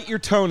bite your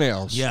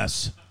toenails.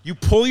 Yes. You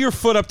pull your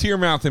foot up to your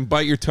mouth and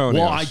bite your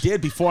toenails. Well, I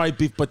did before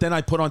but then I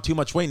put on too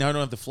much weight. Now I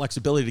don't have the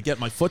flexibility to get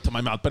my foot to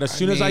my mouth. But as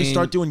soon as I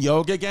start doing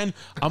yoga again,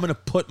 I'm going to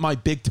put my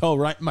big toe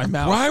right in my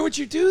mouth. Why would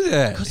you do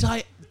that?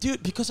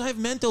 Because I have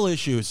mental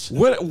issues.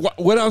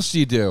 What else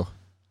do you do?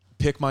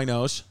 Pick my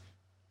nose.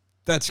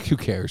 Who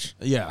cares?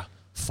 Yeah.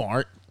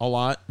 Fart a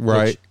lot.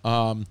 Right.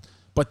 Which,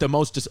 but the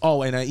most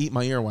and I eat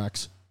my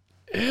earwax.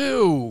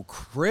 Ew,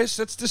 Chris,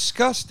 that's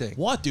disgusting.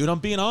 What, dude? I'm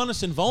being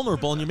honest and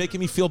vulnerable, and you're making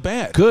me feel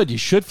bad. Good, you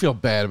should feel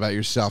bad about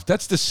yourself.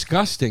 That's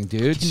disgusting,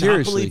 dude. I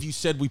Seriously. believe you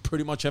said we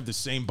pretty much have the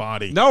same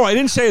body. No, I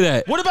didn't say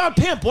that. What about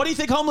Pimp? What do you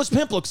think homeless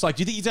Pimp looks like?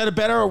 Do you think he's had a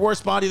better or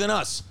worse body than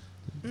us?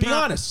 Be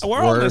honest.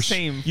 We're all the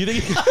same. You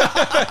think?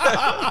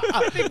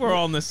 I think we're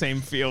all in the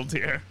same field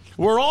here.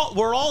 We're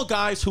all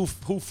guys who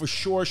for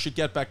sure should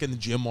get back in the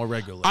gym more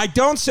regularly. I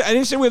didn't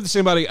say we have the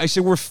same body. I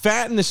said we're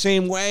fat in the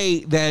same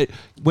way that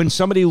when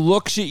somebody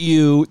looks at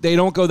you, they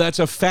don't go, that's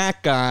a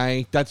fat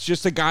guy. That's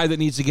just a guy that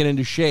needs to get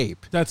into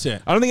shape. That's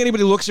it. I don't think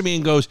anybody looks at me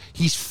and goes,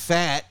 he's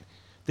fat.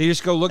 They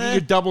just go, look at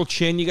your double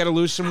chin. You got to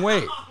lose some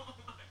weight. You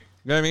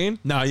know what I mean?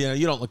 No, yeah,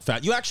 you don't look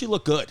fat. You actually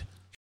look good.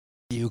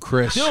 You,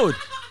 Chris. Dude,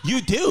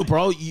 you do,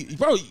 bro.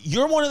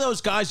 You're one of those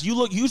guys.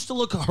 You used to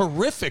look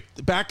horrific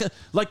back in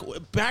like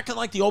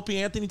the Opie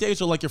Anthony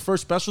days or like your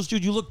first specials,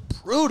 dude. You look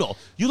brutal.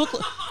 You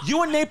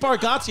and Nate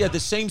Bargatze had the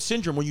same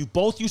syndrome where you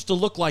both used to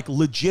look like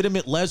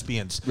legitimate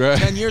lesbians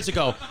 10 years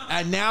ago,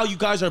 and now you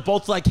guys are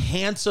both like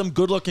handsome,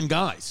 good-looking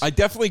guys. I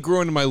definitely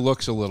grew into my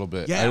looks a little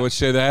bit. Yeah. I would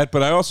say that,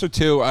 but I also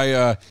too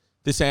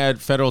This ad,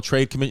 Federal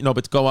Trade Commission. No,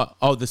 but go on.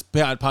 Oh, this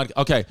bad podcast.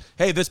 Okay.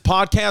 Hey, this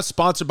podcast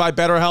sponsored by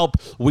BetterHelp.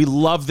 We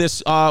love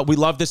this. We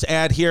love this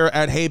ad here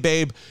at Hey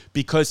Babe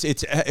because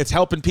it's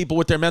helping people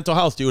with their mental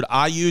health, dude.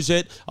 I use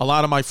it. A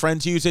lot of my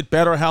friends use it.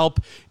 BetterHelp.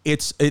 It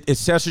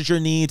assesses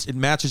your needs. It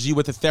matches you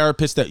with a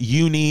therapist that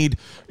you need.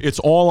 It's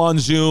all on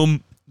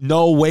Zoom.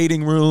 No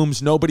waiting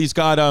rooms. Nobody's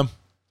got a.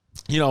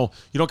 You know,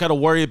 you don't got to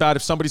worry about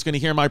if somebody's going to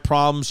hear my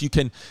problems. You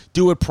can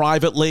do it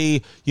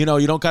privately. You know,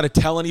 you don't got to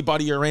tell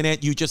anybody you're in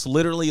it. You just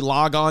literally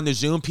log on to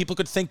Zoom. People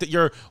could think that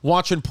you're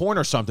watching porn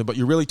or something, but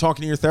you're really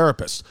talking to your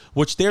therapist,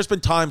 which there's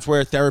been times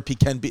where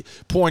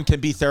porn can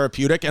be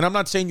therapeutic. And I'm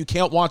not saying you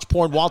can't watch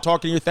porn while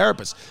talking to your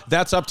therapist.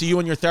 That's up to you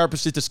and your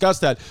therapist to discuss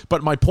that.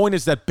 But my point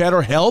is that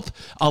BetterHelp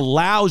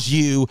allows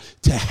you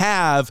to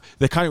have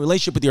the kind of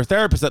relationship with your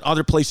therapist that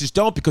other places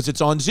don't because it's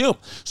on Zoom.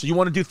 So you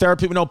want to do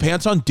therapy with no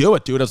pants on? Do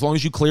it, dude, as long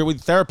as you clear with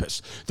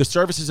therapists. The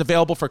service is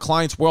available for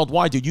clients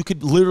worldwide, dude. You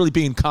could literally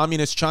be in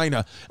communist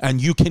China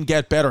and you can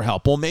get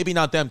BetterHelp. Well, maybe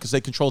not them because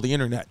they control the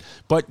internet,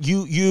 but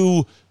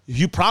you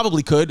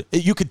probably could.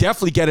 You could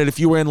definitely get it if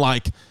you were in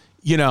like,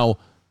 you know,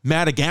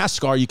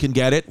 Madagascar. You can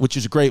get it, which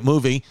is a great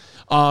movie.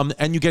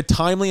 And you get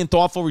timely and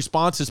thoughtful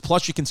responses.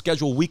 Plus, you can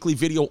schedule weekly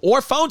video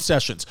or phone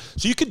sessions.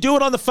 So you can do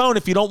it on the phone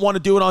if you don't want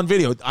to do it on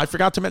video. I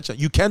forgot to mention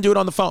that. You can do it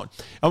on the phone.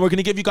 And we're going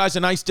to give you guys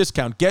a nice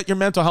discount. Get your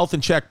mental health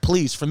in check,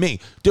 please, for me.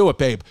 Do it,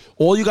 babe.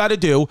 All you got to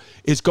do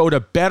is go to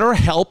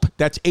BetterHelp.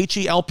 That's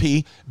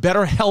HELP.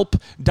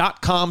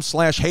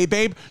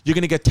 BetterHelp.com/HeyBabe. You're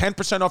going to get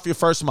 10% off your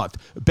first month.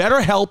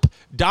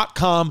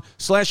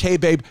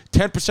 BetterHelp.com/HeyBabe.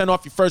 10%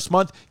 off your first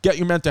month. Get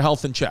your mental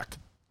health in check.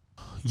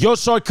 Yo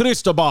soy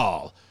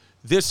Cristobal.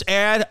 This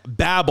ad,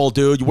 Babbel,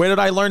 dude. Where did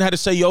I learn how to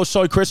say yo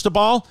soy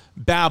Cristobal?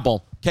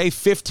 Babbel. Okay,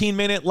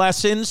 15-minute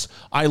lessons.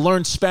 I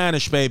learned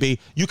Spanish, baby.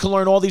 You can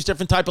learn all these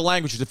different type of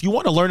languages. If you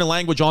want to learn a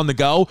language on the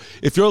go,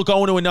 if you're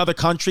going to another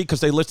country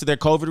because they lifted their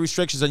COVID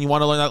restrictions and you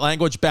want to learn that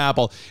language,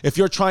 Babbel. If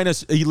you're trying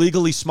to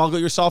illegally smuggle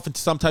yourself into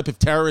some type of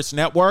terrorist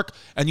network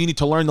and you need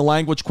to learn the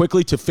language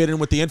quickly to fit in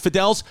with the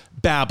infidels,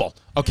 Babbel,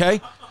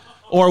 okay?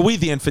 Or are we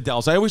the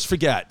infidels? I always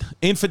forget.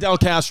 Infidel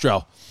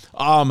Castro.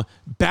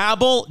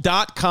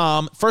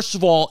 Babbel.com. First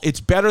of all,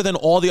 it's better than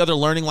all the other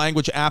learning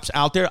language apps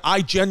out there.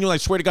 I genuinely, I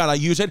swear to God, I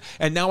use it,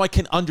 and now I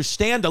can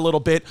understand a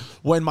little bit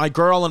when my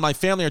girl and my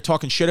family are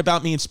talking shit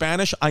about me in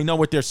Spanish. I know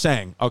what they're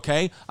saying,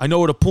 okay? I know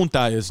what a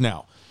punta is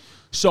now.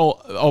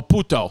 So,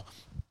 puto.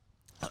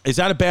 Is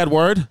that a bad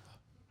word?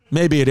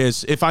 Maybe it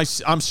is.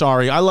 I'm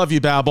sorry. I love you,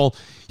 Babbel.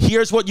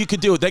 Here's what you could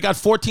do. They got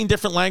 14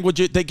 different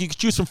languages. You could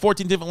choose from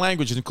 14 different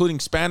languages, including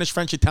Spanish,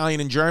 French,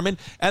 Italian, and German.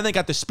 And they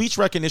got the speech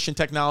recognition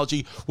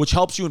technology, which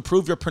helps you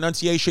improve your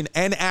pronunciation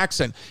and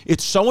accent.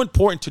 It's so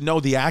important to know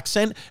the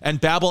accent,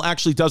 and Babbel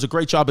actually does a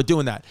great job of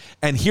doing that.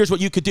 And here's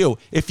what you could do.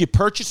 If you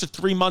purchase a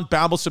 3-month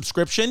Babbel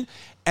subscription,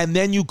 and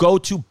then you go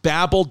to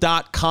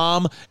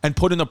Babbel.com and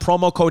put in the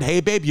promo code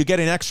HeyBabe, you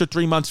get an extra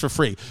 3 months for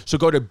free. So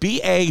go to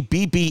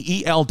BABBEL.com.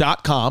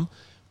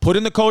 Put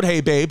in the code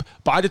HeyBabe,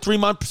 buy the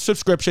 3-month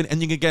subscription,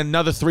 and you can get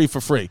another 3 for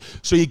free.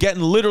 So you're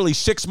getting literally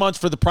 6 months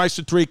for the price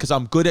of 3 because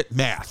I'm good at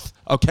math,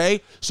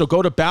 okay? So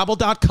go to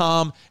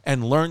Babbel.com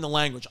and learn the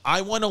language.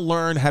 I want to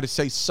learn how to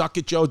say suck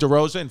it, Joe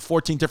DeRosa in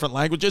 14 different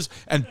languages,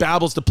 and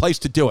Babbel's the place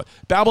to do it.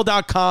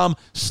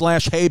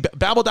 Babbel.com/HeyBabe.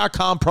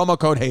 Babbel.com, promo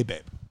code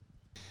HeyBabe.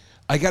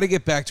 I got to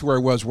get back to where I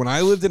was when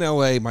I lived in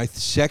LA. My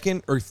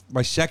second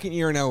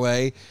year in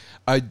LA,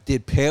 I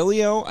did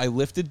paleo, I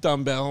lifted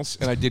dumbbells,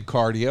 and I did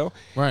cardio.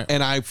 Right.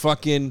 And I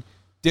fucking,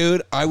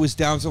 dude, I was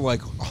down to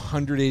like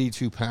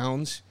 182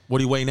 pounds. What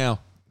do you weigh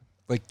now?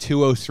 Like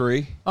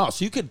 203. Oh,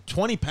 so you could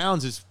 20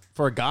 pounds is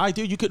for a guy,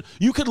 dude. You could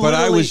But literally.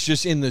 I was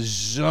just in the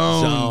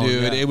zone,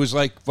 dude. Yeah. It was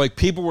like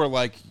people were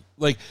like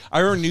I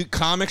heard new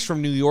comics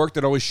from New York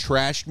that always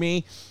trashed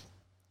me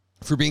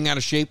for being out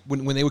of shape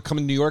when they would come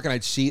to New York and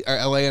I'd see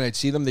LA and I'd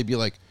see them. They'd be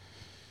like,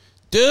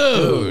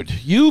 dude.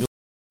 You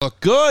look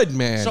good,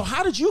 man. So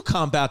how did you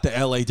combat the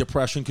LA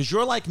depression? Because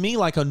you're like me,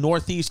 like a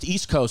Northeast,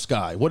 East Coast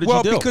guy. What did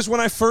you do? Well, because when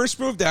I first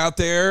moved out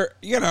there,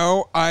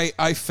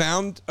 I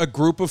found a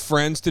group of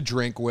friends to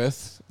drink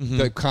with,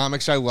 the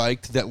comics I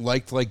liked that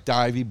liked like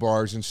divey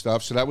bars and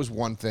stuff. So that was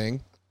one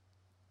thing.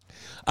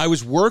 I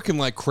was working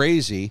like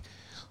crazy.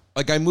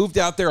 Like I moved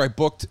out there, I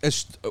booked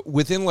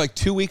within like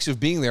 2 weeks of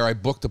being there. I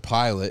booked a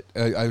pilot.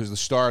 I was the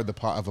star of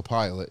a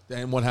pilot.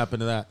 And what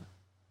happened to that?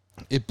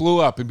 It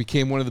blew up and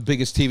became one of the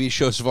biggest TV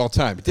shows of all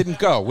time. It didn't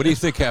go. What do you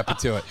think happened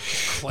to it?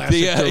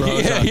 Classic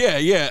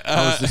DeRosa. Yeah.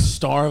 I was the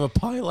star of a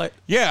pilot.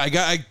 Yeah,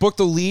 I booked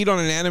the lead on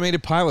an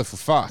animated pilot for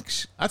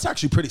Fox. That's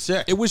actually pretty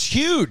sick. It was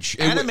huge.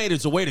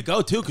 Animated's a way to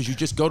go too, because you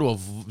just go to a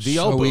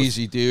VO so booth.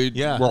 easy, dude.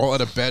 Yeah. Roll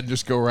out of bed,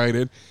 just go right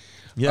in.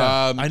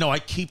 Yeah, I know. I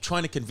keep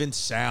trying to convince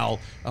Sal.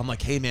 I'm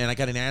like, hey, man, I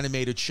got an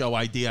animated show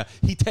idea.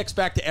 He texts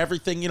back to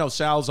everything. You know,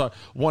 Sal's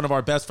one of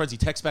our best friends. He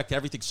texts back to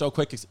everything so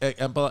quick.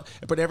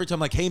 But every time I'm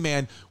like, hey,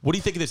 man, what do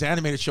you think of this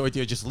animated show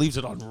idea? Just leaves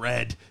it on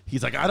red.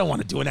 He's like, I don't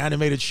want to do an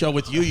animated show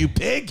with you, you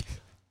pig.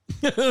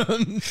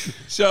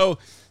 So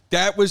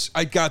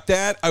I got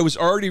that. I was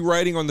already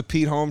writing on the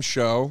Pete Holmes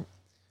show.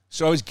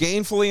 So I was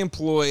gainfully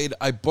employed.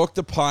 I booked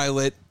the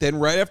pilot. Then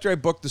right after I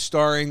booked the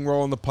starring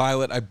role in the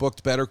pilot, I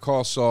booked Better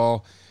Call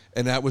Saul.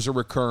 And that was a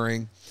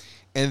recurring.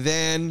 And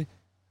then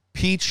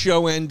Pete's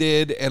show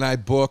ended, and I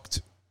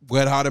booked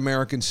Wet Hot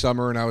American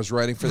Summer, and I was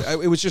writing for that.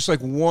 It was just like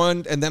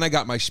one, and then I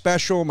got my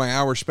special, my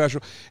hour special.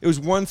 It was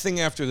one thing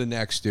after the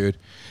next, dude.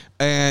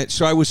 And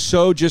so I was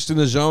so just in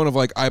the zone of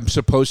like, I'm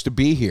supposed to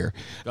be here.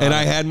 And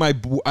I had my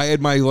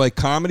like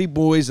comedy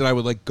boys that I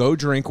would like go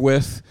drink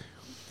with.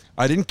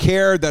 I didn't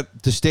care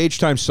that the stage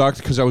time sucked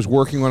because I was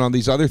working on all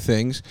these other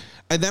things.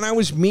 And then I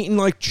was meeting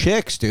like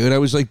chicks, dude. I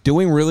was like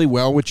doing really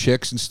well with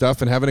chicks and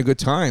stuff and having a good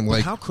time.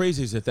 Like, how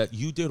crazy is it that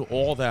you did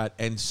all that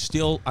and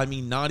still, I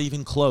mean, not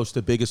even close,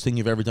 the biggest thing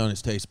you've ever done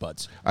is Taste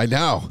Buds? I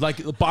know.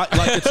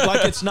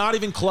 It's not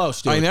even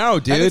close, dude. I know,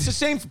 dude. And it's the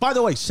same, by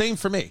the way, same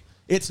for me.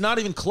 It's not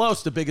even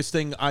close the biggest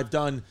thing I've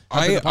done.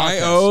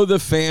 I owe the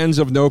fans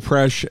of No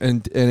Press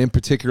and in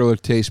particular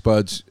Taste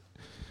Buds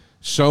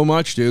so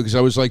much, dude, because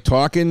I was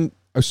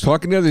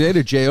talking the other day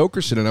to Jay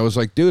Okerson, and I was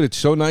like, dude, it's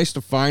so nice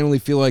to finally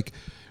feel like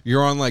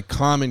you're on like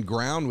common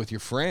ground with your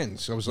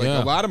friends. I was like,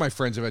 a lot of my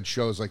friends have had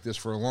shows like this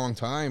for a long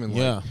time, and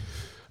like,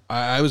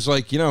 I was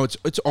like,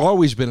 it's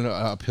always been an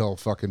uphill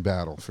fucking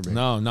battle for me.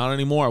 No, not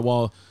anymore.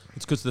 Well,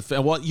 it's because it's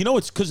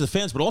because of the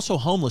fans, but also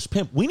Homeless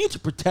Pimp. We need to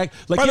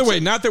protect. Like, by the way,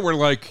 not that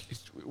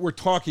we're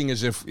talking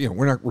as if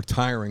we're not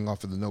retiring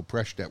off of the No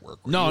Press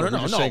Network.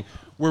 No. Saying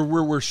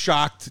we're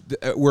shocked.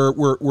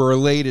 We're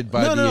elated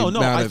by the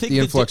amount of the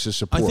influx of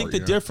support. I think the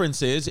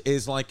difference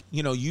is like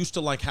used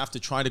to like have to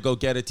try to go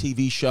get a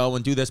TV show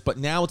and do this, but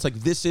now it's like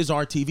this is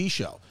our TV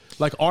show.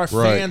 Like our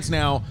fans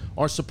now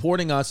are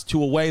supporting us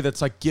to a way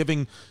that's like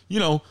giving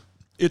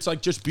it's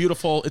like just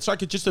beautiful. It's like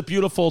just a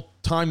beautiful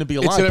time to be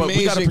alive. an But we got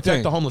to amazing protect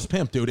thing. the homeless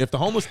pimp, dude. If the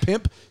homeless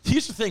pimp,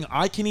 here's the thing: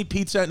 I can eat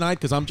pizza at night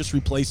because I'm just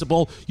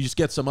replaceable. You just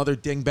get some other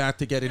dingbat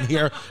to get in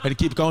here and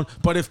keep going.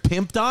 But if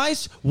pimp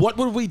dies, what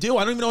would we do?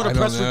 I don't even know how to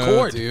press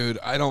record, dude.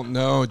 I don't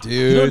know, You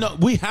dude. don't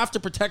know. We have to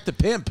protect the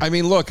pimp. I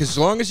mean, look, as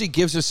long as he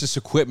gives us this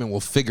equipment, we'll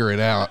figure it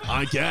out.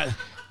 I get.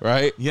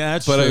 Right? Yeah,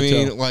 that's but true, I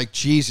mean, too. like,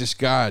 Jesus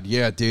God,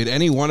 yeah, dude.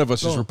 Any one of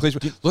us is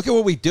replaceable. Look at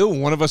what we do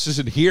when one of us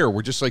isn't here.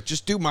 We're just like,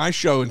 just do my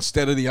show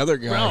instead of the other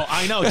guy. Bro,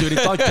 I know, dude.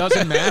 It like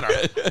doesn't matter.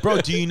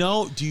 Bro, do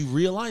you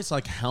realize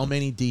like how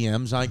many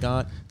DMs I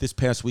got this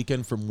past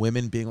weekend from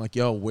women being like,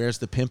 yo, where's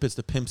the pimp? Is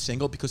the pimp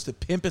single? Because the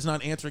pimp is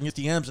not answering his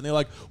DMs. And they're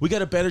like, we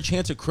got a better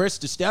chance of Chris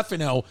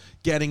Distefano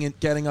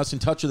getting us in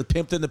touch with the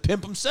pimp than the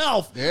pimp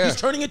himself. Yeah. He's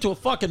turning into a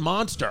fucking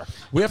monster.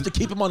 We have to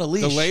keep him on a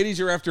leash. The ladies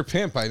are after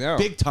pimp. I know.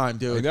 Big time,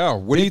 dude. I know.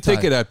 What do you Big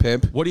think time. of that,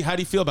 pimp? How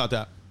do you feel about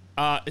that?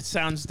 It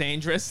sounds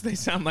dangerous. They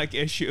sound like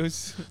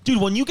issues. Dude,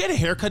 when you get a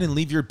haircut and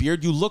leave your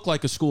beard, you look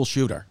like a school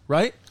shooter,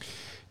 right?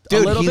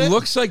 Dude, a little he bit?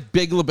 looks like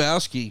Big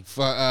Lebowski.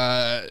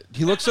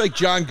 He looks like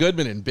John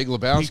Goodman in Big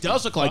Lebowski. He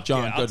does look like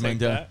John Yeah, I'll Goodman, take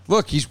dude. that.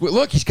 Look,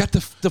 he's got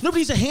the No, but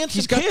he's a handsome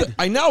he's got kid.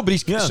 I know,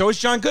 but Yeah. so is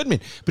John Goodman.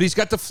 But he's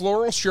got the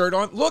floral shirt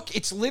on. Look,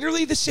 it's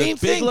literally the same Big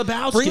thing.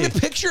 Lebowski. Bring the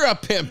picture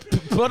up, pimp.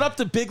 Put up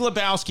the Big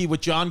Lebowski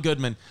with John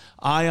Goodman.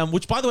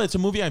 Which by the way, it's a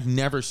movie I've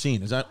never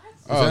seen. Is that?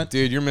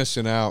 Dude, you're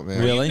missing out, man.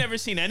 Really? You've never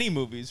seen any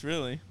movies,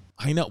 really.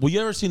 I know. Well,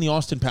 you ever seen the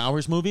Austin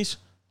Powers movies?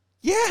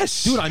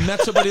 Yes, Dude, I met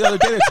somebody the other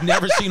day that's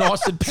never seen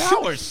Austin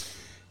Powers.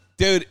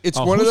 Dude, it's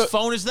Oh, one of whose the.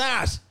 phone is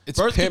that? It's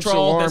Birth Pimp's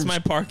control. alarm. That's my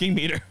parking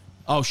meter.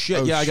 Oh shit!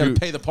 Oh, Yeah, I got to shoot.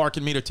 pay the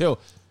parking meter too.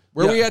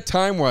 Where Yeah. we at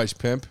time wise,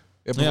 pimp?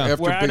 Yeah.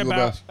 After We're at Big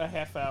about Lebowski. a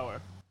half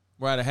hour.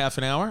 We're at a half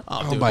an hour.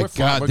 Oh dude, my we're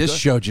fine. God, We're this good.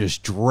 show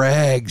just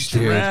drags,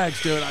 dude.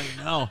 drags, dude. I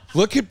know.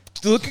 Look at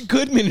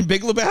Goodman and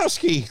Big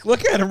Lebowski.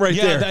 Look at him right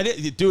Yeah, there. that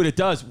is, dude. It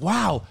does.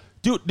 Wow,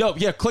 dude. No,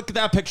 yeah. Click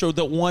that picture,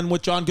 the one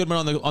with John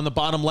Goodman on the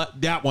bottom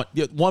left. That one.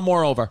 Yeah, one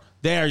more over.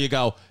 There you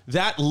go.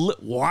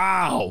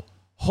 Wow.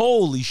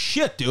 Holy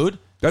shit, dude.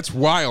 That's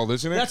wild,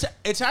 isn't it?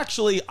 It's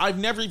actually I've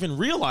never even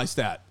realized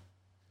that.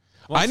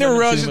 I never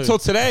realized it until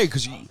today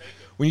because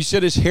when you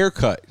said his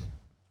haircut.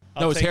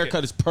 No, his take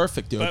haircut is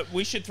perfect, dude. But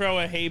we should throw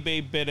a Hey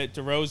Babe bit at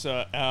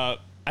DeRosa.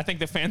 I think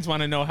the fans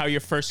want to know how your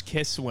first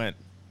kiss went.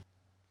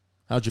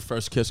 How'd your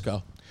first kiss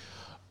go?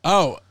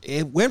 Oh,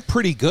 it went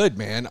pretty good,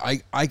 man.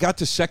 I got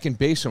to second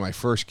base on my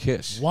first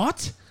kiss.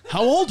 What?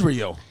 How old were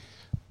you?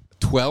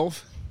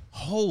 12.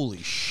 Holy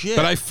shit!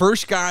 But I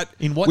first got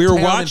In what we were town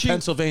in watching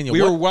Pennsylvania?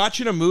 We What- were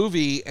watching a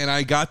movie, and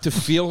I got to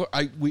feel.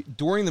 We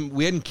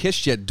hadn't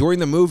kissed yet. During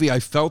the movie, I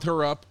felt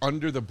her up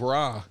under the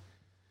bra.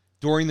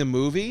 During the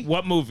movie,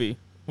 What movie?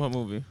 What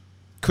movie?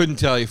 couldn't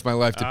tell you if my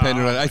life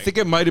depended on it. I think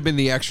it might have been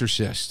The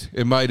Exorcist.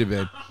 It might have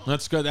been.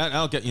 That's good.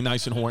 That'll get you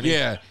nice and horny.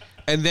 Yeah,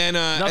 and then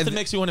Nothing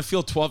makes you want to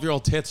feel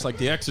 12-year-old tits like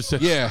The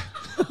Exorcist. yeah.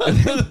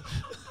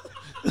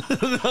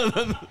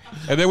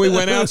 And then we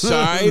went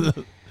outside.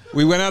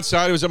 We went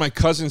outside. It was at my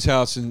cousin's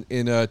house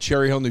in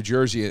Cherry Hill, New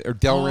Jersey, or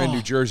Delran, Oh,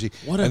 New Jersey.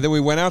 what a- And then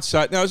we went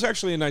outside. No, it was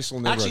actually a nice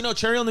little neighborhood. Actually, no,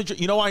 Cherry Hill, New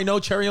Jersey. You know why I know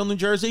Cherry Hill, New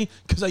Jersey?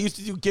 Because I used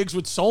to do gigs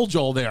with Soul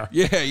Joel there.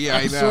 Yeah,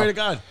 I know. swear to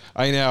God.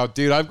 I know,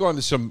 dude. I've gone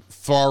to some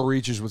far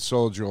reaches with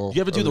Soul Joel.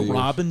 You ever do over the years.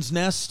 Robin's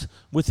Nest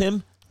with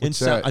him? What's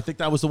that? I think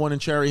that was the one in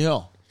Cherry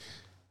Hill.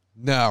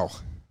 No.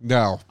 But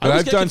always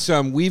I've get done conf-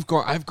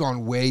 some. I've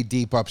gone way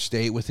deep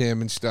upstate with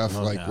him and stuff.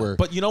 Where.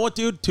 But you know what,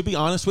 dude? To be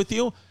honest with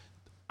you,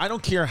 I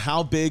don't care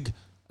how big,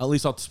 at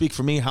least I'll speak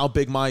for me, how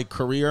big my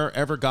career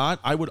ever got.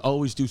 I would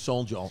always do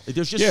Soul Joel.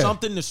 There's just Yeah.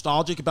 something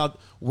nostalgic about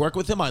work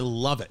with him. I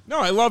love it. No,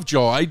 I love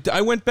Joel.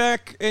 I went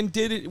back and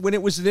did it when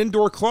it was an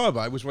indoor club.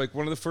 I was like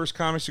one of the first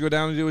comics to go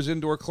down and do his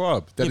indoor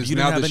club. That Yeah, but is you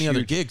now didn't have this any other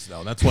huge- gigs,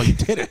 though. That's why you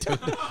did it, dude.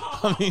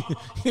 I mean,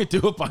 you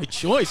do it by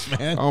choice,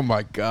 man. Oh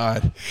my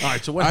God! All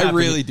right, so what I happened?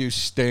 really do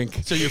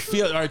stink. So you're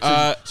feeling all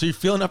right. So you're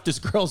feeling up this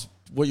girl's.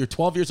 Well, you're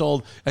 12 years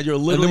old, and you're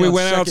And literally. then we on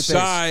went second base.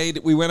 outside.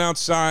 We went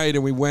outside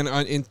and we went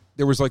on in.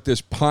 There was like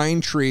this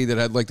pine tree that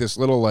had like this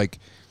little like.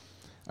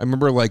 I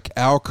remember like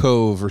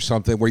alcove or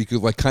something where you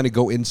could like kind of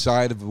go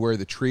inside of where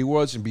the tree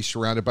was and be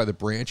surrounded by the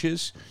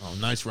branches. Oh,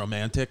 nice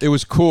romantic. It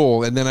was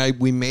cool, and then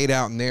we made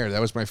out in there. That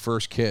was my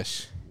first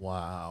kiss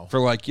Wow. for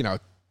like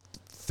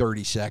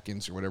 30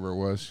 seconds or whatever it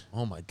was.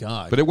 Oh my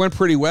God. But it went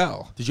pretty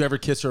well. Did you ever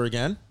kiss her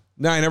again?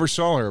 No, I never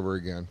saw her ever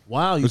again.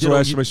 Wow, you That's did. the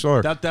last time I saw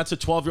her. That's a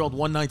 12-year-old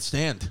one-night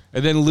stand.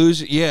 And then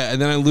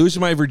losing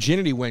my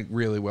virginity went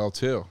really well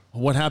too.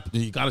 What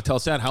happened? You got to tell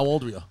us that. How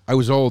old were you? I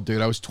was old, dude.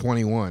 I was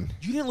 21.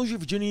 You didn't lose your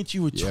virginity until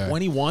you were Yeah.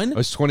 21. I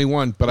was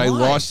 21, but I Why?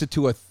 lost it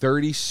to a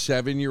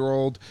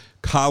 37-year-old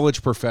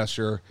college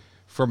professor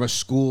from a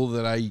school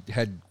that I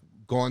had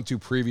gone to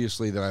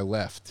previously that I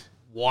left.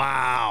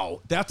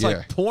 Wow, that's Yeah.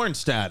 like porn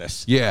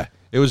status. Yeah,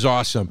 it was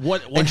awesome.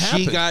 What and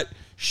happened?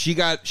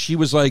 she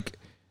was like,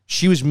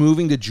 she was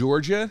moving to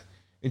Georgia,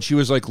 and she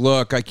was like,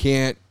 look, I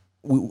can't.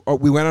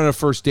 We went on a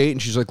first date,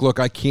 and she's like, look,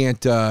 I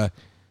can't. I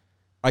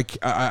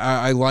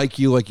like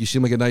you, like you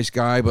seem like a nice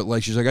guy, but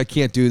like she's like, I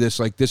can't do this.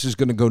 Like this is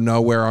gonna go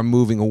nowhere. I'm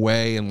moving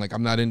away, and like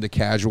I'm not into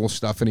casual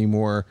stuff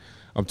anymore.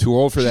 I'm too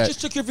old for She that.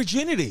 just took your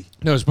virginity.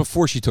 No, it was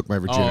before she took my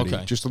virginity,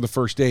 okay. just on the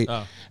first date.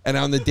 Oh. And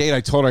on the date,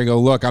 I told her, I go,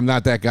 look, I'm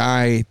not that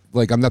guy.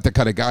 Like, I'm not that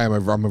kind of guy.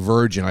 I'm a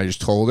virgin. I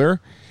just told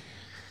her.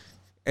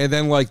 And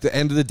then, like, the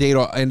end of the date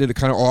ended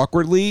kind of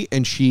awkwardly,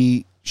 and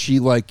she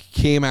like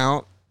came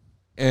out,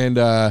 and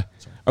I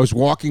was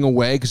walking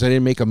away because I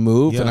didn't make a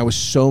move, and I was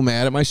so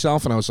mad at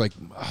myself, and I was like,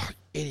 oh,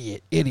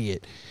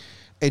 idiot.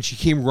 And she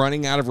came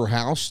running out of her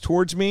house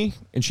towards me,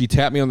 and she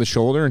tapped me on the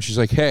shoulder, and she's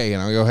like, hey.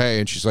 And I go, hey.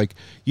 And she's like,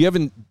 you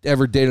haven't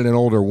ever dated an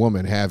older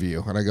woman, have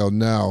you? And I go,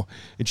 no.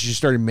 And she just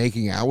started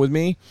making out with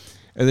me.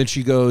 And then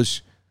she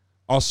goes,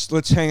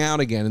 let's hang out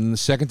again. And the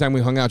second time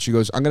we hung out, she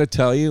goes, I'm going to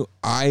tell you,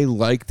 I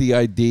like the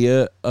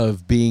idea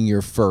of being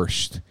your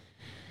first.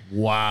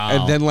 Wow.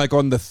 And then, like,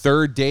 on the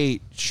third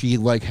date, she,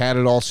 like, had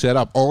it all set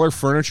up. All her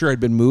furniture had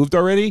been moved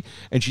already,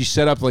 and she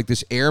set up, like,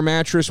 this air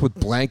mattress with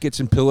blankets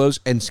and pillows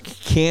and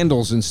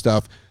candles and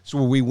stuff. So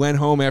when we went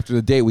home after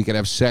the date, we could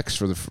have sex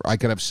I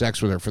could have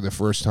sex with her for the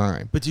first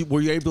time. But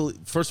were you able?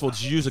 First of all,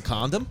 did you use a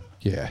condom?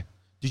 Yeah.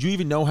 Did you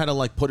even know how to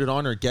like put it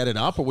on or get it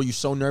up, or were you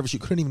so nervous you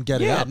couldn't even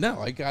get it up? No,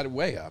 I got it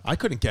way up. I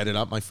couldn't get it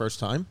up my first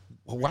time.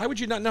 Well, why would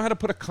you not know how to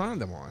put a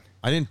condom on?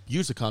 I didn't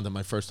use a condom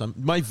my first time.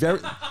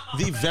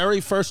 The very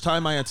first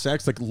time I had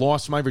sex, like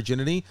lost my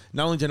virginity.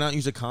 Not only did I not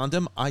use a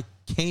condom, I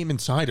came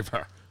inside of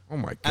her. Oh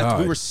my And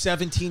God! we were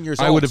 17 years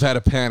old. I would have had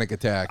a panic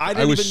attack. I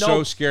was even so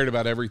know. scared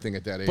about everything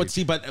at that age. But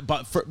see, but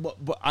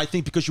I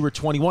think because you were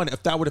 21,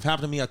 if that would have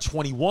happened to me at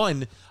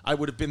 21, I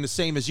would have been the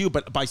same as you.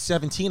 But by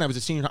 17, I was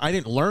a senior. I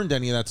didn't learn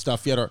any of that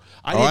stuff yet, or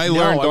I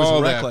learned I was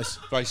all reckless.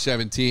 that by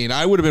 17.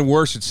 I would have been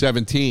worse at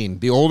 17.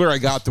 The older I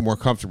got, the more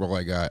comfortable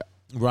I got.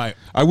 Right.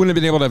 I wouldn't have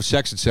been able to have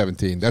sex at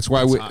 17. That's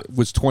why I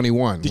was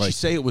 21. Did she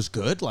say it was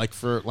good? Like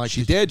for like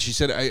She did. She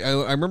said,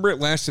 I remember it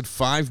lasted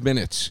 5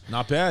 minutes.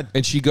 Not bad.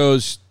 And she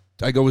goes,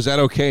 I go, was that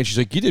okay? And she's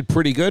like, you did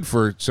pretty good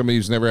for somebody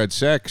who's never had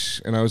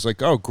sex. And I was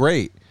like, oh,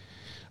 great.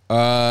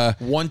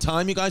 One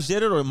time you guys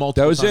did it or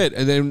multiple That was times? it.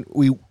 And then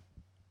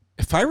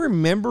if I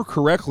remember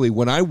correctly,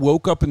 when I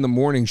woke up in the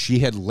morning, she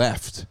had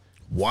left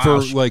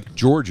for like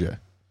Georgia.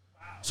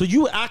 So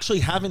you actually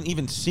haven't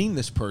even seen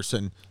this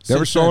person.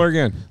 Never since saw then. her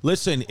again.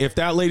 Listen, if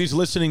that lady's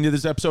listening to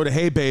this episode of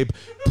Hey Babe,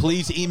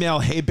 please email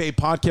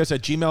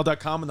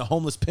heybabepodcast@gmail.com and the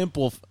homeless pimp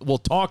will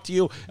talk to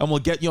you and we'll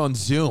get you on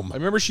Zoom. I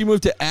remember she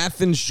moved to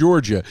Athens,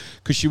 Georgia,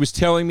 because she was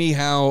telling me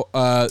how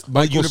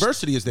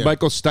university is there.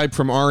 Michael Stipe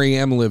from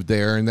REM lived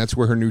there, and that's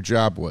where her new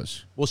job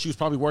was. Well, she was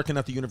probably working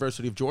at the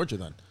University of Georgia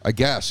then. I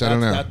guess. I don't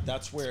know.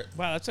 That's where.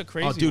 Wow, that's a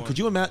crazy Oh, dude, one. could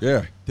you imagine?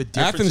 Yeah. The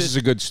difference Athens is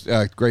a good,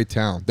 great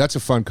town. That's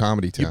a fun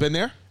comedy town. You've been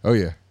there? Oh,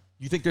 yeah.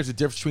 You think there's a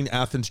difference between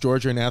Athens,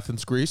 Georgia, and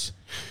Athens, Greece?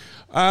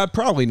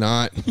 Probably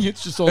not.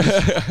 It's just all.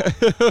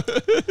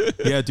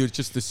 Yeah, dude, it's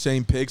just the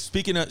same pigs.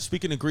 Speaking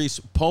of Greece,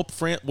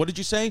 what did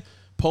you say?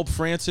 Pope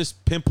Francis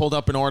Pimp pulled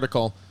up an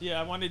article. Yeah,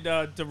 I wanted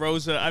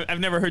DeRosa. I've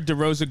never heard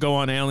DeRosa go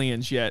on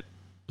aliens yet.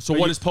 So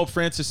what is Pope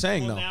Francis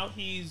saying Well, though? now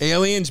he's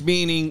Aliens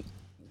meaning...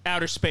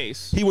 outer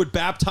space. He would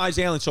baptize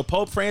aliens. So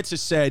Pope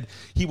Francis said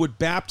he would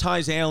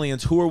baptize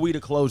aliens. Who are we to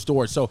close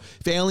doors? So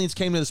if aliens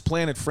came to this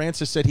planet,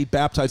 Francis said he'd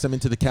baptize them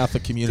into the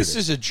Catholic community. This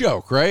is a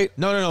joke, right?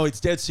 No, it's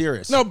dead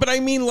serious. No, but I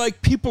mean,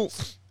 like, people...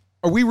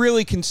 Are we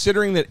really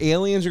considering that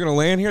aliens are going to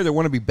land here that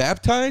want to be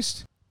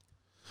baptized?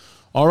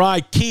 All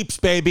right, keeps,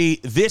 baby.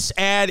 This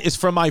ad is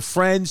for my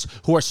friends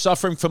who are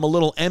suffering from a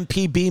little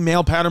MPB,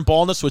 male pattern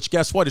baldness, which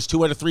guess what? Is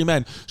 2 out of 3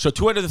 men. So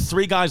 2 out of the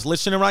 3 guys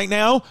listening right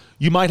now,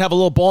 you might have a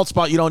little bald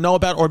spot you don't know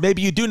about, or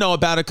maybe you do know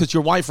about it because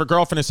your wife or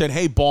girlfriend has said,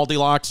 hey,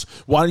 Baldylocks,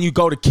 why don't you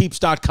go to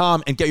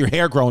keeps.com and get your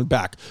hair growing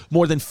back?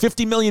 More than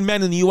 50 million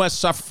men in the U.S.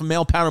 suffer from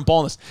male pattern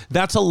baldness.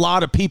 That's a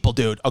lot of people,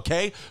 dude,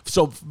 okay?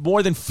 So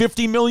more than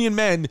 50 million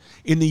men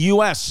in the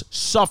U.S.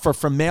 suffer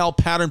from male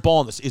pattern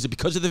baldness. Is it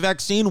because of the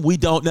vaccine? We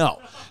don't know.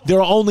 There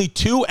are only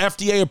 2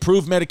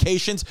 FDA-approved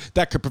medications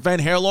that could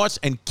prevent hair loss,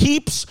 and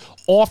Keeps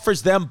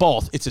offers them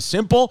both. It's a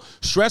simple,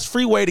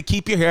 stress-free way to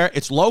keep your hair.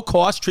 It's low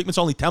cost. Treatment's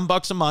only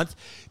 $10 a month.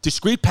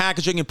 Discreet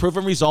packaging and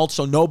proven results,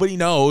 so nobody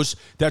knows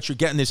that you're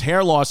getting this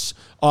hair loss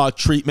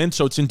treatment.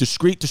 So it's in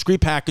discreet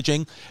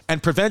packaging,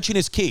 and prevention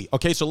is key.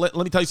 Okay, so let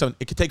me tell you something.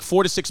 It could take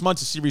 4 to 6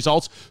 months to see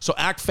results, so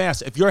act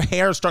fast. If your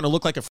hair is starting to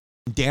look like a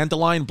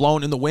dandelion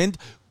blown in the wind,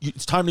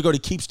 it's time to go to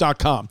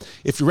keeps.com.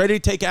 If you're ready to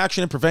take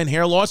action and prevent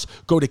hair loss,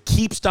 go to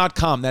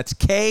keeps.com. That's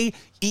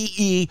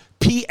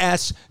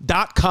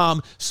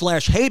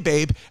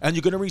KEEPS.com/heybabe, and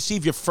you're going to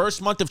receive your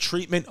first month of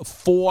treatment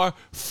for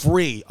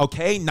free,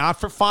 okay? Not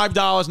for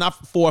 $5,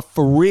 not for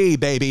free,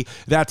 baby.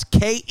 That's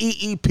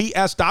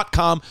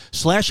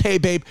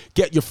KEEPS.com/heybabe.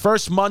 Get your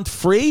first month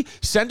free.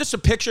 Send us a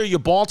picture of your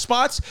bald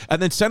spots,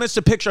 and then send us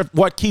a picture of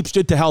what Keeps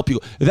did to help you.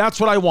 That's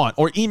what I want.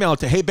 Or email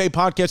it to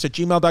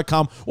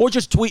heybabepodcast@gmail.com, or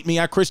just tweet me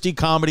at Christy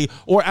Comedy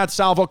or at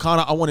Sal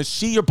Vulcano. I want to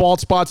see your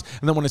bald spots,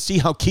 and I want to see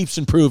how Keeps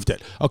improved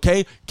it,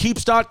 okay?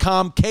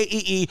 Keeps.com,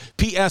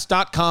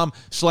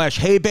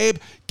 KEEPS.com/heybabe.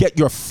 Get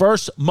your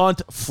first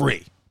month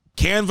free.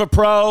 Canva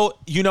Pro,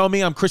 you know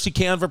me, I'm Chrissy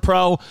Canva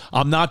Pro.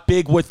 I'm not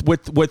big with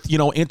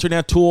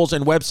internet tools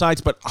and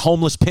websites, but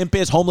Homeless Pimp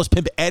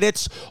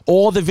edits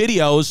all the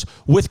videos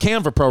with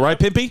Canva Pro, right,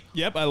 Pimpy?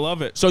 Yep, I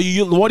love it. So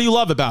what do you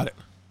love about it?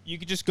 You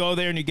could just go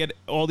there and you get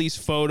all these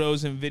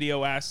photos and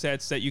video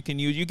assets that you can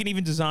use. You can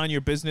even design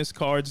your business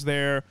cards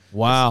there.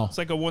 Wow. It's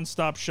like a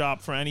one-stop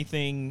shop for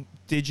anything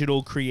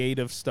digital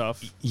creative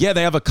stuff. Yeah,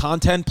 they have a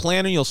content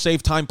planner. You'll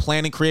save time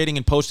planning, creating,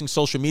 and posting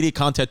social media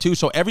content too.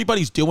 So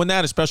everybody's doing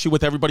that, especially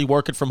with everybody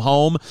working from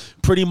home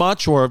pretty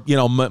much, or,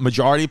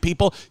 majority of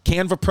people.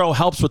 Canva Pro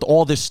helps with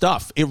all this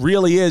stuff. It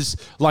really is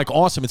like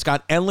awesome. It's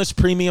got endless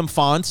premium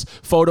fonts,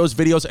 photos,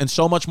 videos, and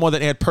so much more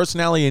that add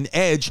personality and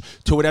edge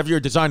to whatever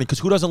you're designing, because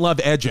who doesn't love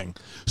edging?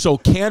 So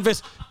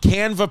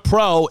Canva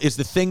Pro is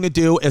the thing to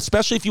do,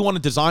 especially if you want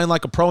to design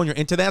like a pro and you're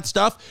into that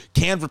stuff.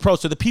 Canva Pro.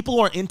 So the people who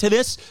are into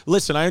this,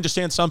 listen, I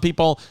understand some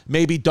people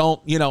maybe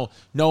don't,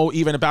 know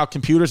even about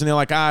computers, and they're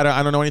like,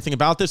 I don't know anything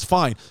about this.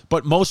 Fine.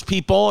 But most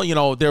people,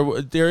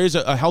 there is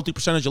a healthy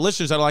percentage of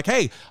listeners that are like,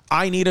 hey,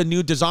 I need a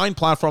new design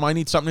platform. I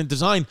need something to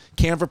design.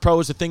 Canva Pro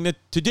is the thing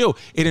to do.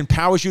 It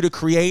empowers you to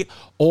create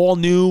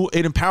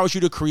it empowers you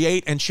to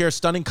create and share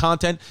stunning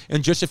content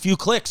in just a few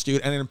clicks,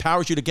 dude. And it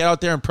empowers you to get out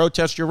there and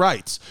protest your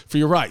rights.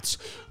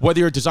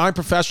 Whether you're a design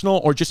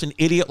professional or just an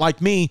idiot like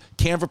me,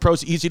 Canva Pro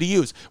is easy to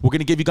use. We're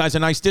going to give you guys a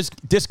nice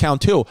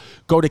discount too.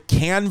 Go to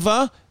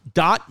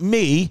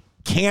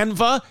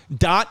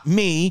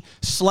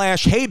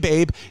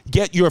canva.me/heybabe.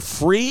 Get your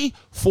free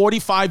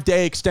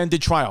 45-day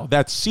extended trial.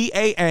 That's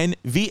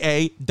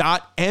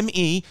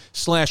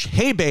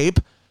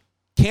canva.me/heybabe.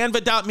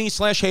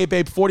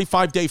 Canva.me/heybabe,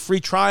 45-day free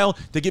trial.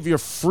 They give you a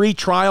free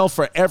trial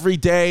for every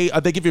day.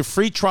 They give you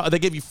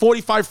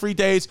 45 free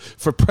days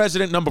for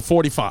president number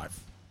 45.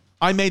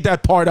 I made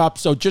that part up,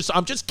 so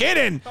I'm just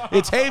kidding.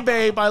 It's Hey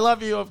Babe, I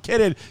love you. I'm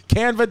kidding.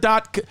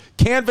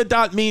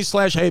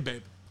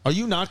 Canva.me/heybabe. Are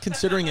you not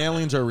considering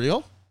aliens are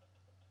real?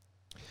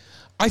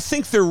 I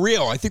think they're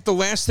real. I think the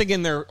last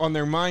thing on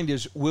their mind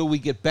is, will we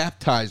get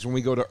baptized when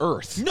we go to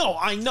Earth? No,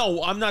 I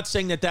know. I'm not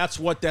saying that's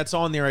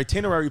on their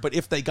itinerary, but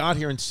if they got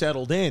here and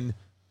settled in.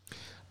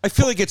 I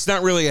feel like it's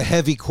not really a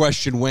heavy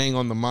question weighing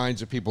on the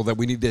minds of people that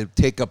we need to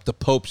take up the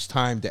Pope's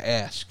time to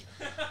ask.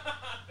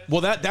 Well,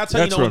 that's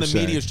how you know when the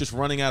media is just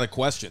running out of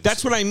questions.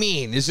 That's what I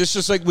mean. Was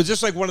this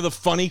like one of the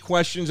funny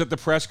questions at the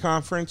press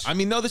conference? I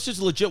mean, no, this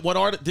is legit.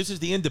 This is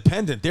the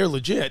Independent. They're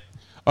legit.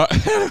 Are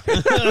they?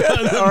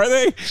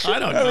 I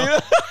don't know.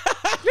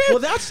 Well,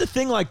 that's the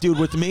thing, dude,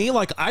 with me,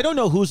 I don't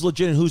know who's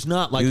legit and who's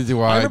not. Neither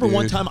do I remember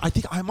one time, I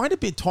think I might have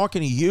been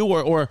talking to you,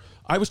 or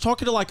I was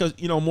talking to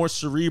a more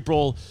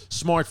cerebral,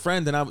 smart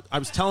friend, and I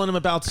was telling him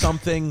about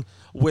something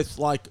with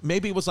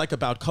maybe it was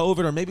about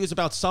COVID, or maybe it was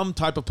about some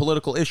type of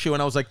political issue,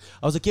 and I was like,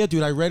 yeah,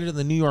 dude, I read it in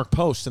the New York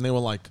Post, and they were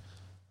like,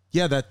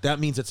 yeah, that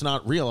means it's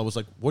not real. I was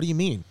like, what do you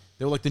mean?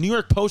 They were like, the New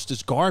York Post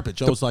is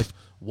garbage. I was like,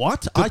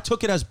 what? I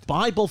took it as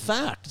Bible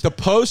fact. The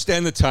Post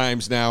and the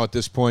Times now at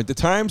this point. The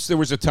Times, there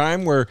was a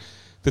time where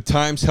the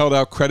Times held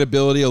out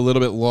credibility a little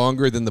bit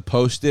longer than the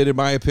Post did, in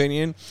my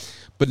opinion.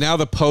 But now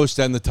the Post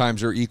and the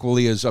Times are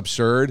equally as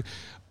absurd,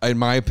 in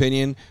my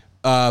opinion.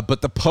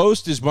 But the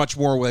Post is much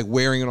more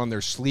wearing it on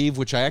their sleeve,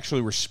 which I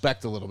actually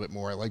respect a little bit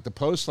more. The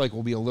Post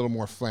will be a little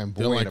more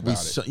flamboyant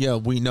about it. Yeah,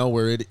 we know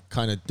we're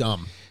kind of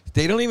dumb.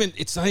 They don't even,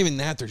 it's not even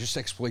that. They're just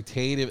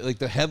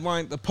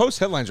exploitative. The Post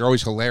headlines are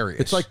always hilarious.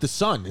 It's like The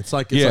Sun. It's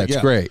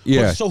great.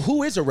 Yeah. So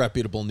who is a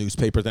reputable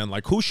newspaper then?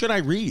 Who should I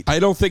read? I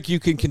don't think you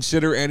can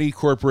consider any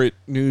corporate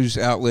news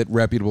outlet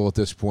reputable at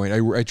this point.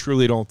 I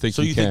truly don't think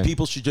so. You think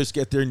people should just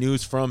get their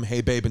news from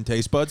Hey Babe and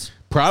Taste Buds?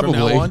 Probably. From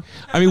now on?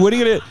 I mean, what are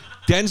you going to...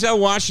 Denzel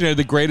Washington had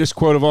the greatest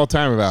quote of all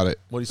time about it.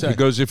 What do you say? He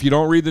goes, if you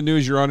don't read the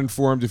news, you're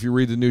uninformed. If you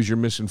read the news, you're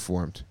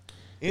misinformed.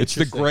 It's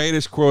the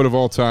greatest quote of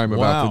all time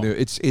about the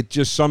news. It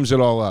just sums it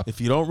all up. If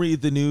you don't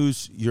read the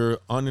news, you're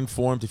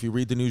uninformed. If you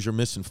read the news, you're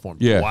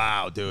misinformed. Yeah.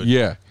 Wow, dude.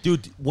 Yeah.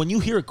 Dude, when you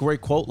hear a great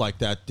quote like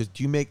that,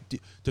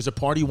 does a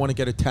party want to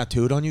get it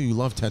tattooed on you? You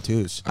love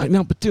tattoos. I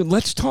know, but dude,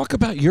 let's talk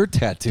about your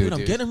tattoo, dude. I'm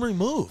getting them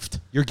removed.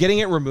 You're getting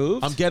it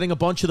removed? I'm getting a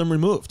bunch of them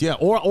removed. Yeah.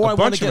 Or I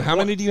want to get... How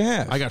many do you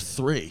have? I got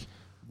 3.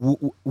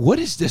 What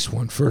is this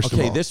one, first of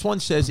all? Okay, this one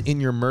says,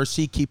 in your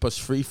mercy, keep us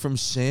free from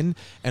sin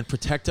and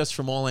protect us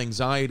from all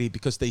anxiety,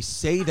 because they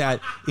say that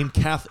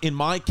in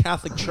my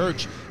Catholic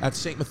church at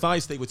St.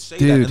 Matthias, they would say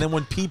that. And then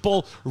when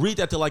people read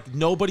that, they're like,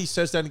 nobody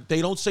says that.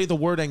 They don't say the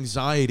word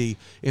anxiety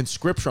in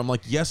Scripture. I'm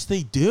like, yes,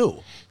 they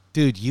do.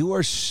 Dude, you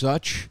are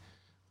such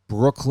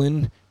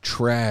Brooklyn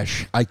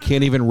trash. I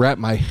can't even wrap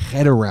my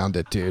head around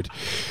it, dude.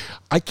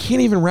 I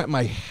can't even wrap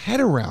my head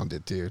around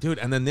it, dude. Dude,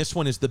 and then this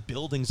one is the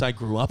buildings I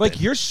grew up in.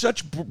 You're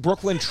such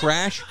Brooklyn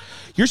trash.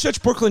 You're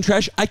such Brooklyn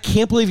trash. I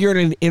can't believe you're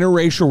in an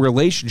interracial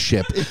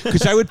relationship,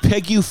 because I would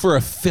peg you for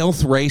a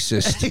filth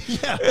racist.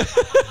 Yeah.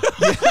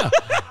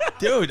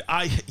 Dude,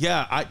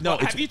 no.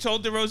 Have you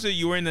told DeRosa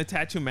you were in the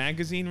Tattoo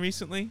magazine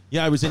recently?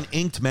 Yeah, I was in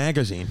Inked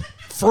magazine.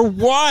 For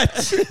what?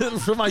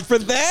 for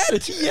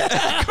that?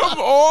 Yeah. Come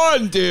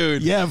on,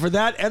 dude. Yeah, for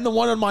that and the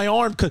one on my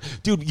arm.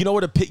 Dude, you know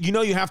what?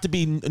 You have to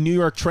be New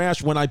York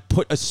trash when I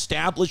put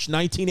established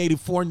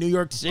 1984 New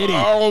York City.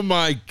 Oh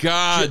my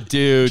God,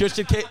 dude. Just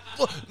in case.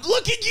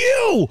 Look at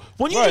you.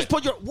 When you just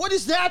put your. What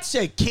does that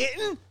say?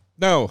 Kitten?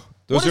 No,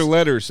 those are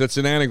letters. That's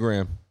an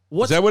anagram.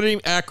 Is that what an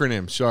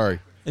acronym? Sorry.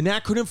 An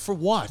acronym for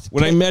what?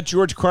 When I met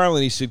George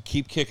Carlin, he said,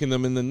 keep kicking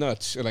them in the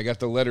nuts. And I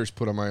got the letters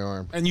put on my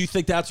arm. And you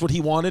think that's what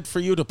he wanted for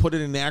you, to put it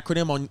in an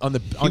acronym on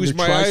the He was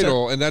my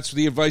idol, and that's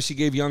the advice he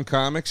gave young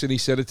comics, and he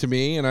said it to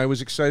me, and I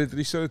was excited that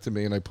he said it to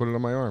me, and I put it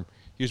on my arm.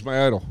 He was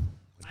my idol.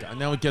 God,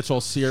 now it gets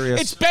all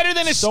serious. It's better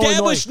than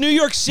established New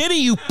York City,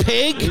 you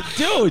pig.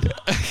 Dude.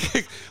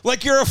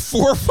 Like you're a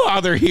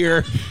forefather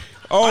here.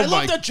 Oh I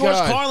love that George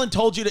Carlin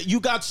told you that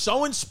you got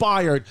so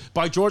inspired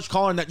by George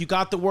Carlin that you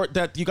got the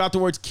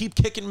words "keep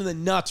kicking him in the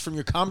nuts" from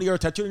your comedy or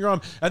tattooing your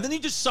arm, and then he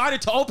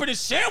decided to open his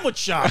sandwich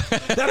shop.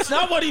 That's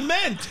not what he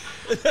meant.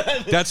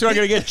 That's what I'm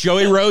gonna get.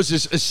 Joey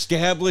Rose's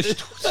established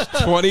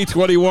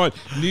 2021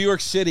 New York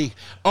City.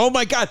 Oh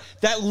my God,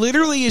 that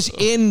literally is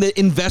in the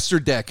investor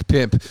deck,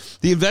 pimp.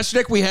 The investor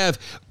deck we have,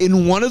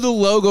 in one of the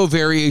logo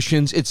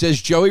variations, it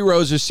says Joey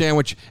Rose's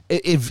sandwich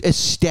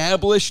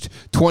established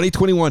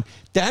 2021.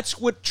 That's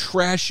what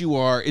trash you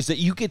are, is that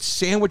you get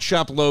sandwich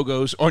shop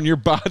logos on your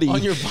body.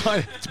 On your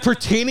body.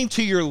 Pertaining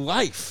to your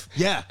life.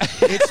 Yeah.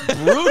 It's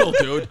brutal,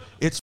 dude.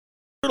 It's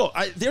brutal.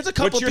 There's a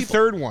couple What's your people.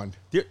 third one?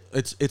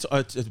 It's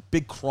a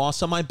big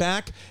cross on my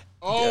back.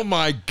 Oh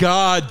my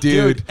God,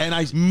 dude! And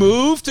I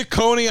move to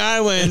Coney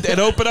Island and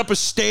open up a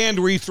stand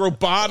where you throw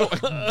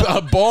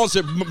balls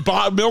at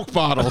milk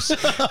bottles.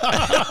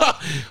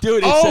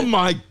 Dude, oh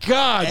my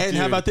God! And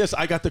dude. how about this?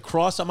 I got the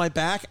cross on my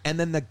back, and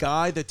then the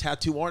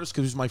tattoo artist,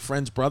 because he was my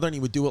friend's brother, and he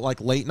would do it like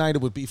late night.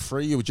 It would be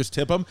free. You would just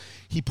tip him.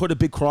 He put a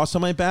big cross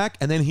on my back,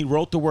 and then he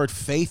wrote the word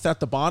faith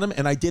at the bottom,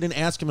 and I didn't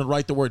ask him to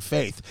write the word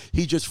faith.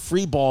 He just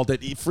freeballed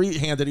it. He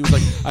freehanded. He was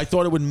like, I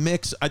thought it would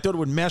mix. I thought it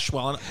would mesh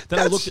well. And then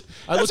I looked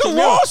at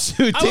lawsuit.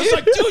 I was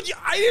like, dude,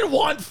 I didn't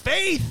want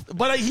faith,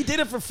 but he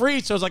did it for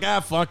free, so I was like,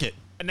 fuck it.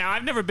 Now,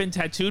 I've never been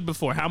tattooed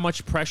before. How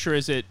much pressure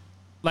is it?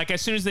 Like,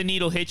 as soon as the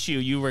needle hits you,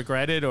 you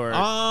regret it, or?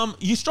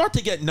 You start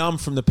to get numb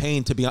from the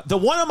pain, to be honest. The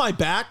one on my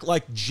back,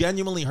 like,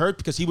 genuinely hurt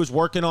because he was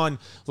working on,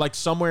 like,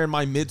 somewhere in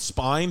my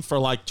mid-spine for,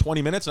 like,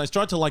 20 minutes, and I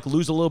started to, like,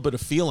 lose a little bit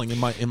of feeling in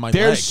my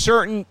There's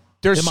leg.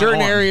 There's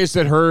certain areas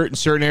that hurt and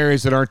certain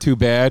areas that aren't too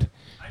bad.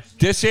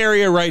 This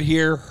area right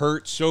here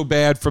hurt so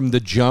bad from the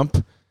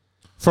jump.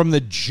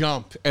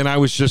 And I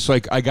was just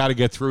like, I got to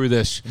get through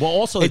this. Well,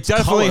 also, it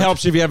definitely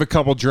helps if you have a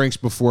couple drinks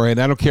beforehand.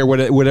 I don't care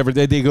whatever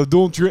they go.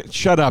 Don't drink.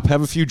 Shut up.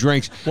 Have a few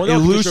drinks. Well, it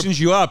loosens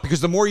you up,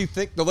 because the more you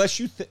think, the less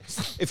you think.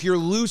 If you're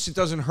loose, it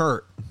doesn't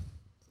hurt.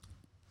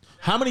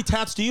 How many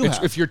tats do you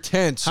have? If you're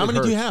tense, how many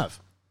do you have?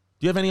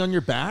 Do you have any on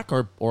your back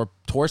or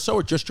torso,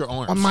 or just your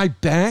arms? On my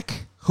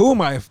back? Who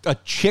am I? A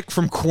chick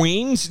from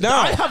Queens? No,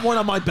 I have one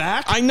on my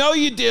back. I know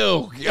you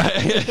do.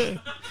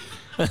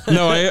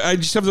 No, I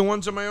just have the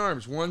ones on my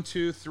arms. 1,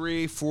 2,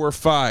 3, 4,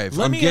 5.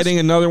 I'm getting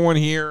another one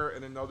here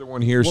and another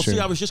one here soon. See,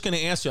 I was just going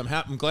to ask you.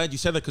 I'm glad you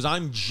said that, because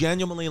I'm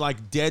genuinely,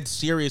 like, dead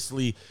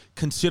seriously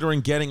considering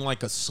getting,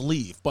 like, a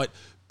sleeve. But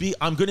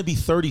I'm going to be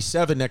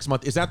 37 next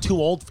month. Is that too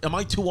old? Am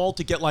I too old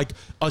to get, like,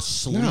 a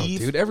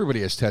sleeve? No, dude,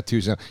 everybody has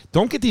tattoos now.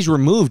 Don't get these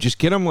removed. Just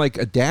get them, like,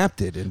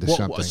 adapted into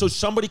something. So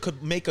somebody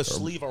could make a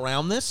sleeve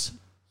around this?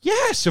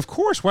 Yes, of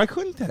course. Why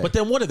couldn't they? But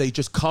then what do they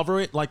just cover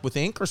it, like, with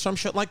ink or some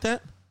shit like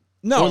that?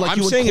 No, like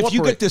I'm saying if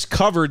you get this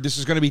covered, this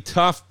is going to be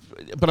tough.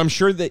 But I'm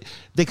sure that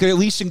they could at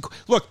least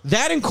look,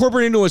 that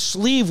incorporated into a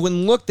sleeve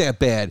wouldn't look that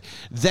bad.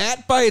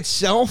 That by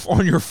itself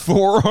on your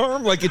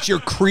forearm, like it's your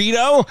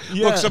credo,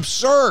 looks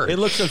absurd. It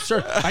looks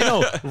absurd. I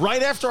know.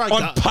 Right after I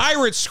got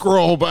Pirate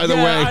Scroll, by the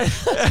way.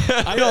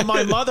 I know.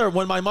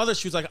 My mother,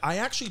 she was like, I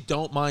actually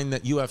don't mind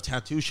that you have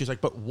tattoos. She's like,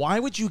 but why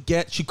would you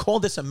get? She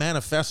called this a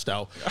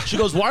manifesto. She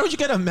goes, why would you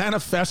get a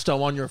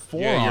manifesto on your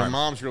forearm? Yeah, your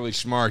mom's really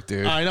smart,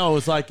 dude. I know. It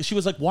was like, she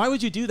was like, why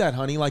would you do that,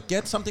 honey? Like,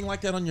 get something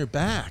like that on your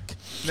back.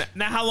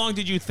 Now, how long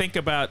did you think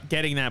about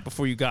getting that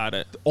before you got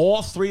it?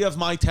 All 3 of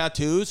my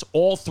tattoos,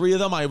 all 3 of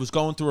them, I was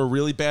going through a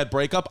really bad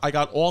breakup. I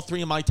got all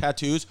 3 of my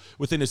tattoos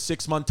within a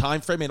 6-month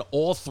time frame, and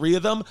all 3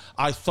 of them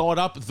I thought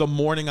up the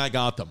morning I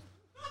got them.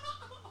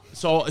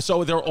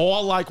 So they're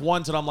all like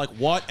ones that I'm like,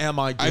 what am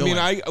I doing? I mean,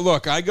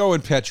 I go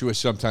impetuous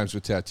sometimes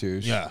with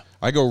tattoos. Yeah.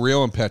 I go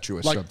real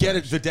impetuous like sometimes. Get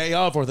it the day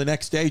of or the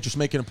next day, just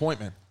make an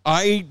appointment.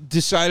 I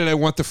decided I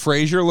want the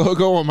Frasier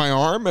logo on my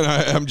arm, and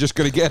I'm just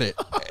going to get it.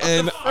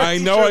 And I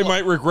know I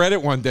might regret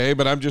it one day,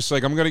 but I'm just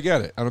like, I'm going to get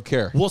it. I don't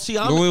care. Well, see, you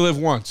only live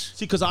once.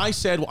 See, because I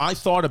said,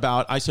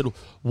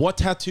 what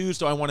tattoos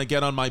do I want to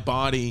get on my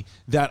body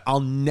that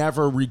I'll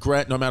never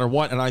regret no matter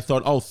what? And I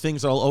thought,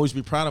 things that I'll always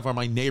be proud of are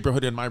my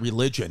neighborhood and my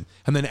religion.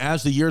 And then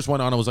as the years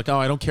went on, I was like,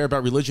 I don't care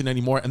about religion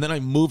anymore. And then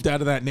I moved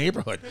out of that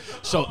neighborhood.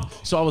 So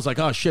I was like,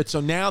 oh, shit. So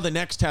now the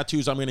next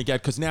tattoos I'm going to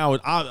get, because now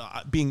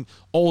being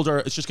older,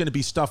 it's just going to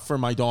be stuff for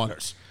my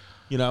daughters.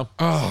 You know?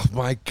 Oh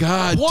my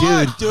God,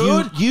 What,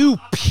 dude! dude? You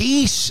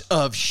piece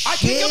of shit! I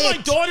can get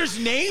my daughter's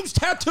names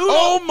tattooed.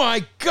 Oh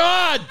my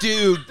God,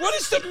 dude! What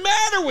is the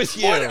matter with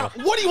you?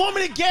 What do you want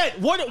me to get?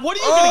 What are you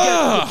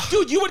gonna get,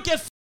 dude? You would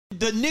get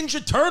the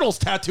Ninja Turtles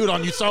tattooed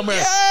on you somewhere.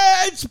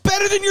 Yeah, it's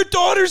better than your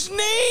daughter's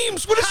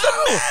names. What is the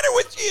matter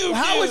with you?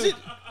 How dude? is it?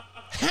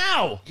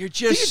 How? You're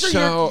just These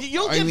are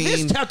you'll get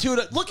this tattooed.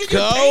 Look at your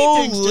go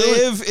paintings,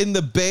 live dude. in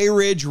the Bay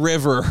Ridge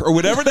River or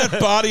whatever that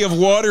body of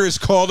water is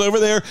called over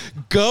there.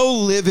 Go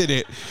live in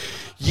it.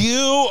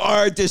 You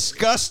are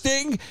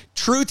disgusting.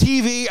 True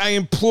TV, I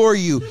implore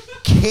you,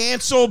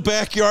 cancel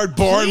Backyard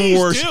Barn Please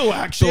Wars. do,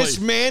 actually. This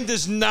man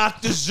does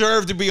not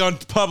deserve to be on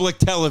public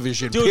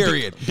television, Dude,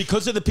 period.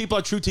 Because of the people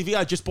at True TV,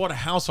 I just bought a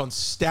house on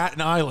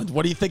Staten Island.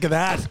 What do you think of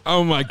that?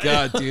 Oh, my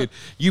God, dude.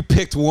 You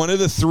picked one of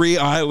the 3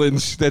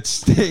 islands that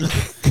stink.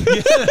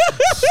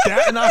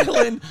 Staten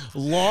Island,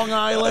 Long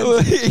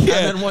Island, Yeah.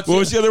 and then what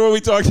was the other one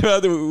we talked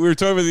about that we were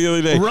talking about the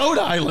other day? Rhode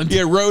Island.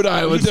 Yeah, Rhode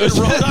Island.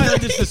 Rhode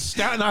Island is the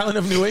Staten Island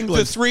of New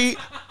England. The 3.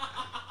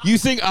 You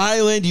think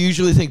island, you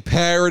usually think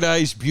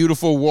paradise,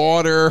 beautiful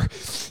water,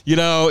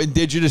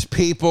 indigenous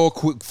people,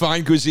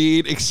 fine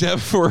cuisine,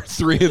 except for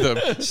 3 of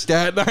them.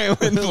 Staten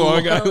Island,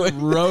 Long Island,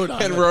 Rhode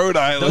Island. and Rhode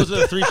Island. Those are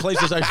the 3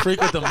 places I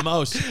frequent the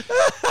most.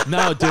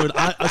 No, dude,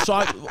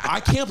 I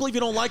can't believe you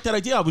don't like that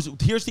idea.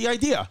 Here's the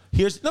idea.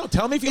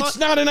 Tell me if you It's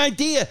not an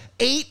idea.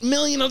 8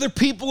 million other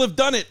people have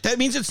done it. That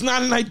means it's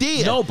not an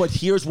idea. No, but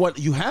here's what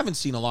you haven't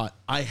seen a lot.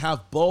 I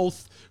have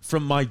both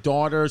from my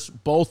daughters,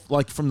 both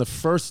like from the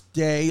first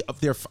day of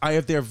I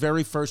have their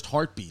very first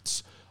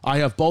heartbeats. I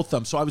have both of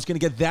them. So I was going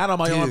to get that on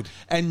my arm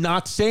and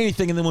not say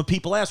anything. And then when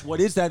people ask, what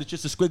is that? It's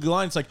just a squiggly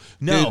line. It's like,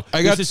 no,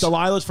 Dude, this is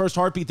Delilah's first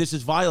heartbeat. This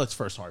is Violet's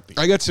first heartbeat.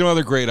 I got some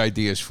other great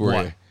ideas for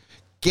What? you.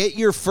 Get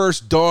your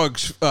first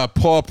dog's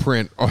paw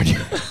print on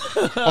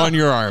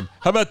your arm.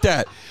 How about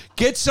that?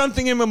 Get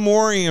something in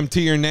memoriam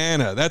to your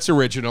Nana. That's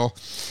original.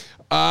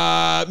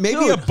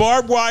 Maybe a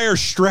barbed wire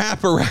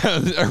strap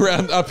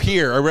around up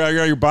here, around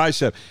your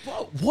bicep.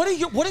 What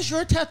does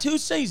your tattoo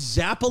say?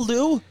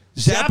 Zappaloo?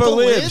 Zappa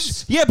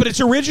lives. Yeah, but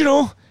it's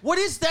original. What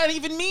does that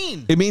even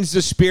mean? It means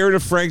the spirit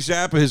of Frank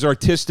Zappa, his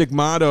artistic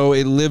motto,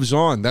 it lives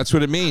on. That's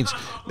what it means.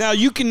 Now,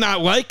 you can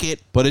not like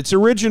it, but it's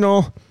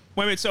original.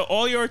 Wait a minute. So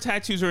all your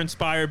tattoos are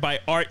inspired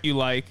by art you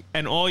like,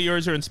 and all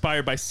yours are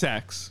inspired by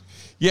sex.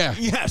 Yeah.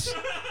 Yes.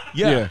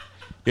 Yeah.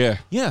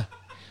 Yeah.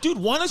 Dude,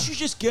 why don't you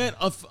just get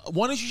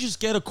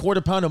a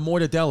quarter pound of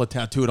mortadella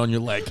tattooed on your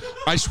leg?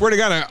 I swear to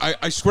God,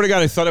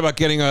 I thought about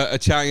getting a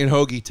Italian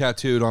hoagie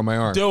tattooed on my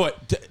arm. Do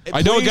it.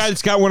 I know a guy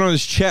that's got one on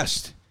his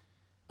chest.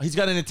 He's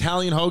got an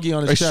Italian hoagie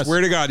on his chest. I swear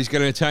to God, he's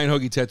got an Italian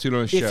hoagie tattooed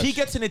on his chest. If he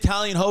gets an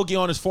Italian hoagie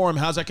on his forearm,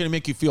 how's that going to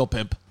make you feel,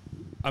 pimp?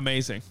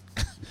 Amazing.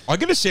 I'll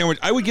get a sandwich.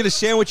 I would get a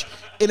sandwich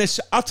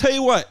I'll tell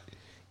you what.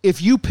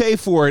 If you pay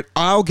for it,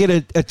 I'll get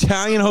an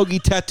Italian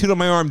hoagie tattooed on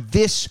my arm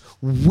this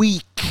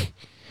week.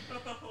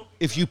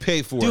 If you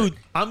pay for it. Dude,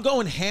 I'm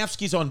going half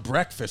skis on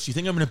breakfast. You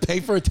think I'm going to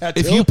pay for a tattoo?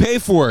 If you pay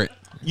for it.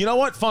 You know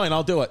what? Fine,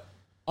 I'll do it.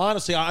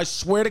 Honestly, I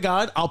swear to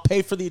God, I'll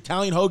pay for the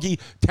Italian hoagie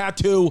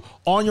tattoo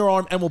on your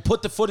arm, and we'll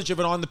put the footage of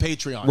it on the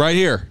Patreon. Right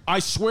here. I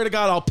swear to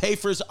God, I'll pay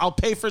for his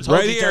hoagie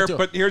right here, tattoo.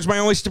 but here's my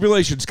only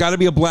stipulation. It's got to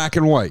be a black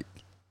and white.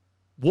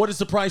 What is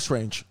the price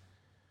range?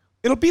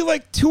 It'll be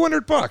like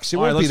 $200. It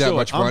won't be that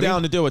much money. I'm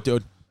down to do it,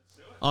 dude.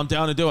 I'm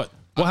down to do it.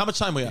 Well, how much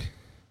time we have?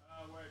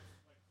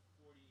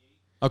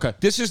 Okay.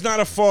 This is not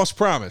a false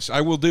promise.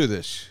 I will do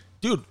this.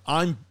 Dude,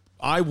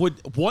 I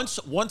would once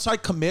I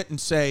commit and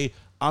say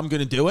I'm going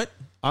to do it,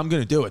 I'm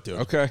going to do it, dude.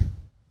 Okay.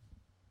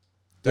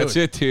 That's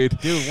it, dude.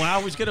 Dude, when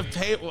I was going to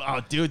pay,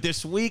 dude,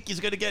 this week he's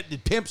going to get the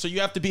pimp, so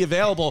you have to be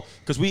available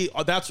because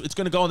it's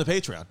going to go on the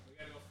Patreon. We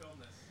got to go film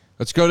this.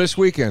 Let's go this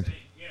weekend.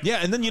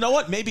 Yeah, and then you know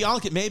what? Maybe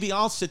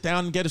I'll sit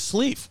down and get a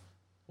sleeve.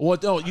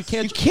 What? No, you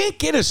can't. You can't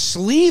get a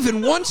sleeve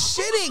in one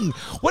sitting.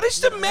 What is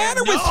the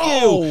matter with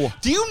you?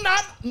 Do you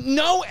not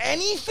know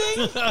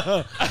anything?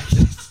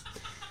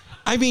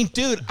 I mean,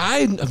 dude,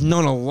 I've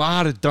known a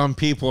lot of dumb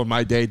people in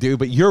my day, dude,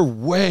 but you're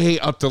way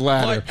up the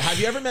ladder. But have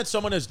you ever met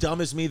someone as dumb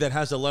as me that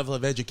has the level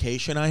of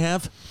education I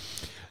have?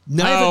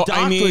 No, I have a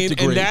doctorate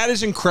degree. And that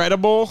is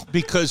incredible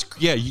because,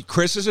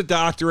 Chris is a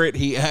doctorate.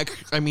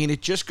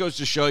 It just goes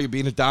to show you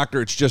being a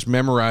doctor, it's just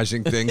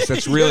memorizing things.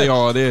 That's really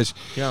all it is.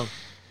 Yeah.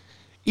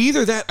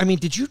 Either that,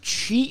 did you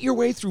cheat your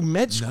way through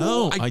med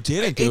school? No, I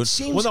didn't, dude. It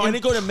seems well, no, I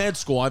didn't go to med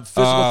school. I'm a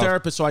physical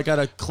therapist, so I got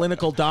a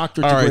clinical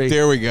doctorate degree. All right,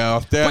 there we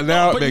go.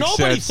 Now it makes sense. But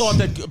nobody thought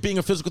that being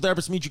a physical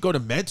therapist means you go to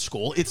med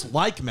school. It's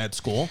like med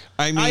school.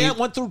 I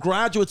went through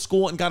graduate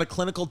school and got a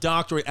clinical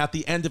doctorate at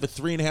the end of a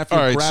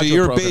 3.5-year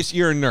graduate program. So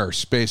you're a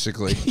nurse,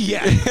 basically.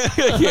 Yeah.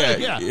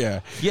 Yeah.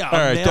 Yeah. All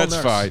right, that's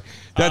nurse. fine.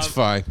 That's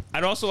fine.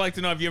 I'd also like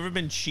to know, have you ever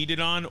been cheated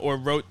on or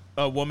wrote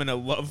a woman a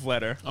love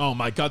letter? Oh,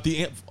 my God.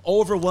 The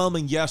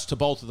overwhelming yes to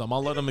both of them.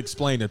 I'll let him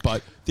explain it,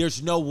 but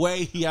there's no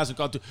way he hasn't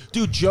gone to.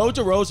 Dude, Joe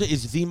DeRosa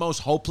is the most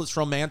hopeless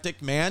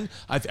romantic man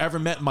I've ever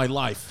met in my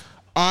life.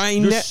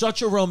 You're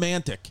such a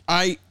romantic.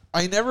 I've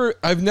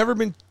never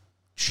been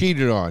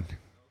cheated on.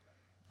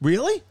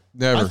 Really?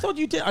 Never. I thought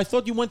you did. I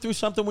thought you went through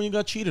something when you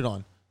got cheated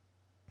on.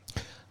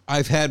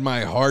 I've had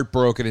my heart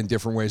broken in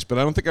different ways, but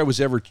I don't think I was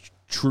ever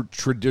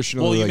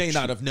traditionally. Well, you like, may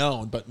not have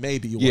known, but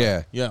maybe you were.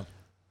 Yeah.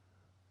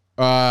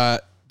 Yeah.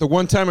 The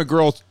one time a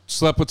girl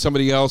slept with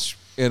somebody else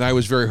and I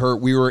was very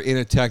hurt, we were in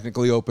a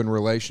technically open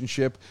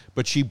relationship,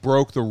 but she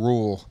broke the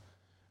rule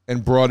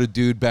and brought a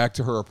dude back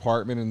to her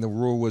apartment, and the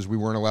rule was we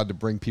weren't allowed to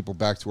bring people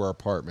back to our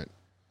apartment.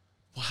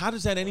 Well, how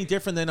does that any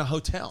different than a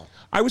hotel?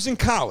 I was in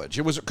college.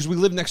 It was because we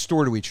lived next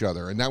door to each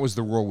other, and that was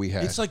the rule we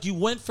had. It's like you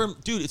went from,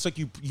 dude, it's like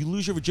you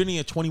lose your virginity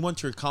at 21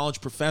 to your college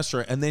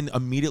professor, and then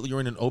immediately you're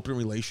in an open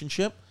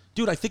relationship.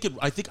 Dude, I think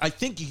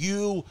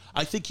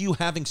you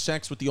having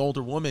sex with the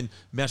older woman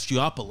messed you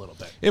up a little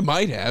bit. It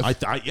might have.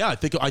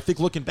 I think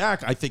looking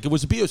back, I think it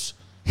was abuse.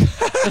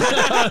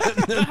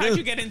 How'd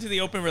you get into the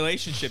open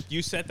relationship?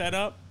 You set that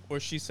up, or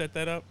she set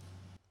that up?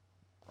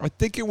 I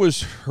think it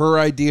was her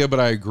idea, but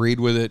I agreed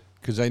with it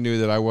because I knew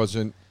that I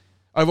wasn't.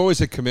 I've always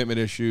had commitment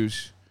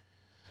issues,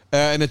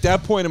 and at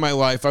that point in my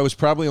life, I was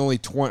probably only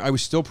 20. I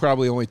was still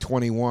probably only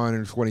 21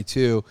 or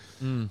 22.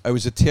 I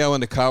was a tail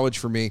end of college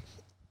for me.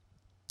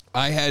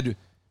 I had,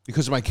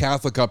 because of my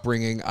Catholic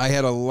upbringing, I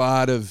had a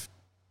lot of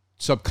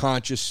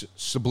subconscious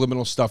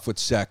subliminal stuff with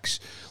sex.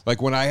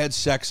 Like when I had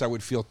sex, I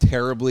would feel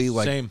terribly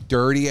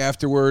dirty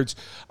afterwards.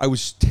 I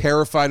was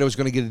terrified I was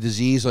going to get a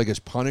disease like as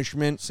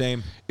punishment.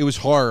 Same. It was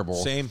horrible.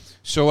 Same.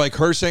 So like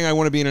her saying I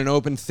want to be in an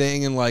open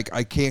thing and like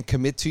I can't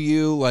commit to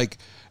you, like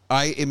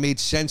it made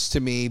sense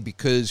to me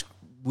because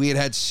we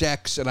had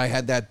sex and I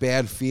had that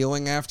bad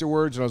feeling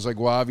afterwards, and I was like,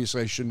 well,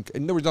 obviously I shouldn't.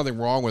 And there was nothing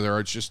wrong with her.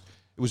 It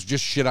was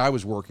just shit I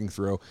was working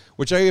through,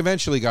 which I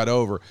eventually got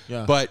over.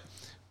 Yeah. But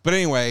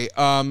anyway,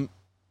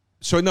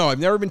 so no, I've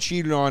never been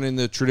cheated on in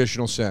the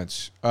traditional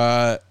sense.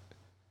 I'm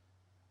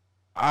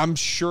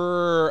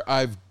sure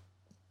I've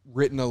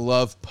written a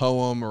love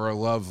poem or a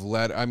love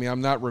letter. I mean,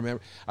 I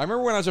remember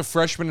when I was a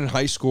freshman in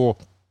high school,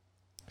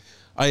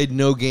 I had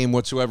no game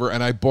whatsoever,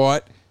 and I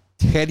bought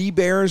teddy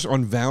bears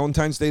on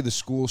Valentine's Day. The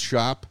school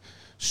shop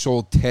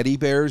sold teddy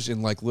bears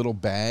in like little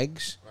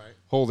bags,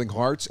 holding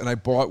hearts, and I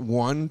bought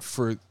one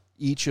for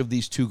each of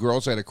these two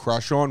girls I had a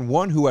crush on,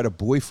 one who had a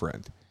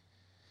boyfriend.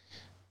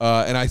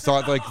 And I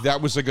thought like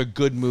that was like a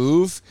good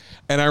move.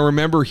 And I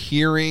remember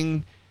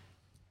hearing,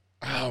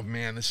 oh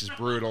man, this is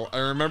brutal. I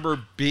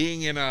remember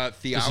being in a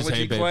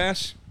theology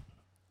class.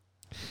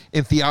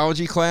 In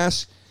theology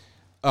class,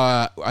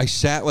 I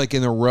sat like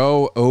in a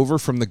row over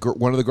from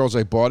one of the girls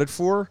I bought it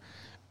for.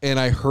 And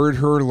I heard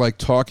her like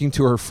talking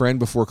to her friend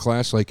before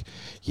class, like,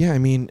 yeah, I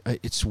mean,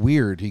 it's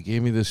weird. He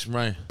gave me this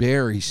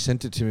bear. He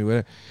sent it to me.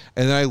 And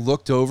then I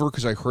looked over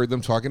because I heard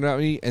them talking about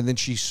me. And then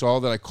she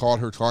saw that I caught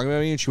her talking about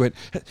me. And she went,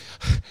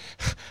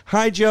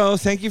 hi, Joe.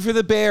 Thank you for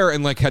the bear.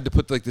 And like had to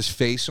put like this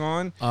face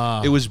on.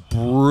 It was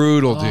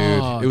brutal,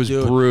 dude. It was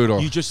brutal.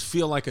 You just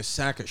feel like a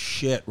sack of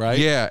shit, right?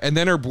 Yeah. And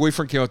then her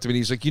boyfriend came up to me and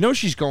he's like, you know,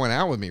 she's going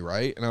out with me,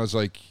 right? And I was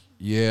like,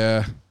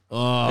 yeah.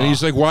 And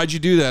he's like, why'd you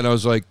do that? And I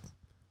was like,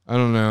 I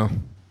don't know.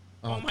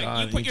 Oh my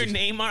God, you put your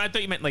name on it? I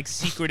thought you meant like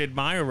secret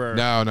admirer.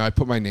 No, I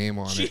put my name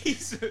on it.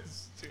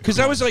 Jesus. Because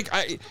I was like,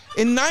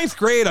 in ninth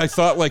grade, I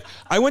thought like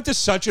I went to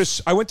such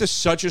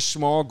a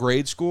small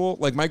grade school.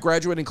 Like my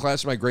graduating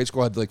class in my grade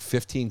school had like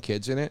 15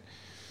 kids in it.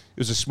 It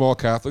was a small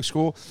Catholic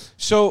school,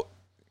 so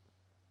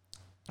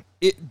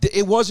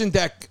it wasn't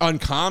that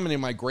uncommon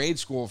in my grade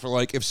school for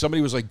like if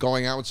somebody was like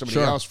going out with somebody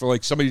else for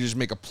like somebody to just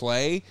make a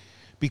play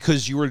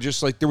because you were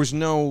just like there was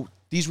no.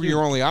 These were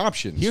your only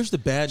options. Here's the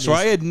bad news. So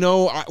I had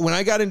when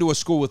I got into a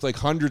school with like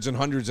hundreds and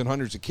hundreds and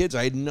hundreds of kids,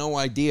 I had no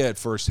idea at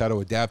first how to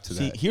adapt to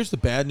that. Here's the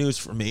bad news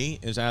for me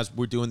is as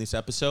we're doing this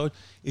episode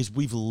is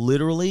we've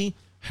literally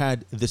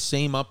had the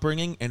same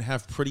upbringing and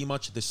have pretty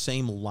much the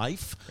same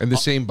life. And the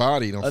same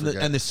body, don't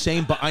forget. And the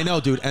same I know,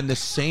 dude, and the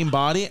same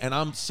body, and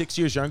I'm 6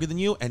 years younger than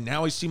you, and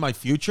now I see my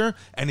future,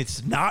 and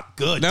it's not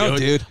good,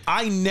 dude.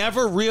 I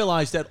never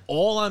realized that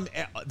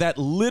that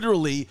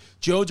literally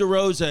Joe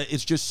DeRosa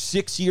is just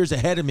 6 years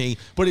ahead of me,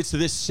 but it's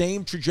this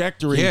same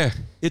trajectory. Yeah.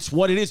 It's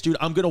what it is, dude.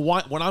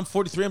 When I'm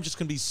 43, I'm just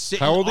going to be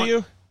sitting. How old are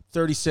you?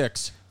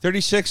 36.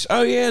 36.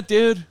 Oh, yeah,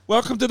 dude.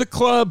 Welcome to the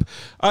club.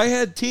 I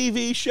had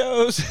TV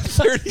shows at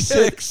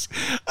 36.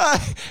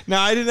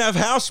 Now, I didn't have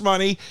house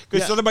money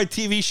because some of my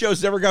TV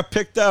shows never got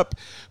picked up.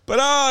 But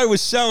I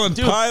was selling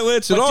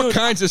pilots and all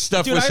kinds of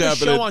stuff was happening. I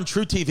had a show on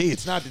True TV.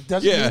 It's not. It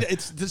doesn't mean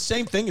it's the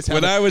same thing as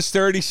having. When I was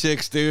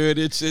 36, dude,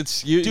 this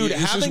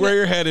is where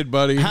you're headed,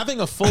 buddy. Having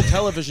a full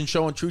television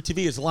show on True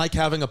TV is like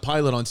having a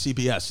pilot on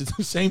CBS. It's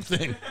the same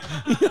thing.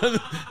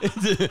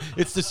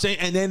 It's the same.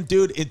 And then,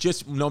 dude, it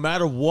just no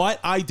matter what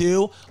I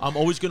do, I'm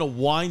always gonna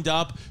wind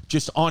up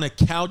just on a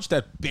couch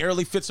that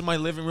barely fits in my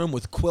living room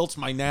with quilts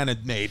my nana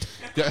made.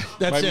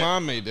 My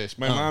mom made this.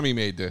 My mommy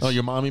made this. Oh,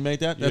 your mommy made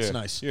that? That's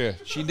nice. Yeah,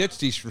 she knits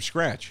these from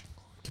scratch.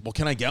 Well,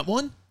 can I get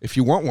one? If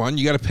you want one,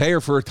 you got to pay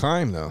her for a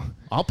time, though.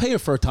 I'll pay her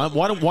for a time.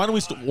 Why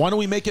don't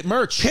we make it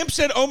merch? Pimp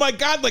said, "Oh my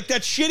God, like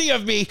that's shitty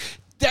of me.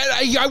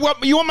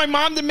 You want my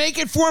mom to make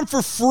it for him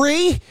for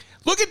free?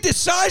 Look at the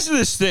size of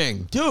this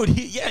thing. Dude,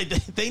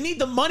 they need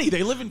the money.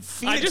 They live in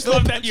Phoenix, I just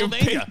love that you're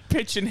Pennsylvania.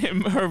 pitching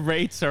him her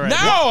rates already.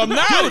 No, I'm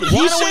not. Dude,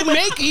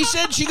 He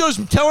said she goes,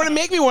 tell her to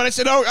make me one. I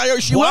said,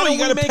 she will. You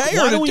got to pay her to do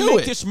it. Why don't we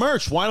make this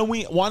merch? Why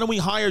don't we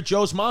hire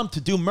Joe's mom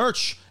to do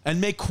merch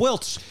and make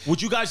quilts? Would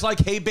you guys like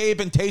Hey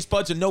Babe and Taste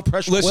Buds and No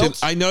Pressure Listen,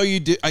 quilts? I know you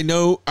do. I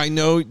know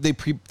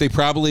they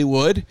probably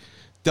would.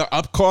 The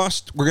up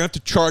cost, we're gonna have to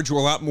charge you a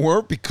lot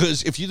more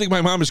because if you think my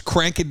mom is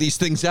cranking these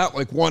things out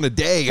like one a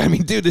day, I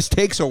mean, dude, this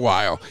takes a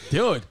while.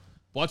 Dude,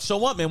 so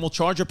what, man? We'll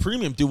charge a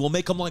premium, dude. We'll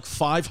make them like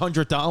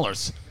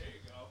 $500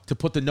 to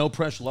put the No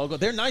Pressure logo.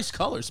 They're nice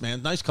colors,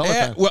 man. Nice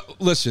color. Well,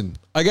 listen,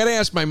 I got to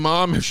ask my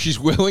mom if she's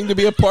willing to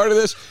be a part of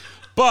this,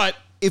 but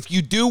if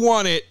you do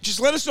want it, just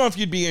let us know if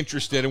you'd be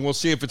interested, and we'll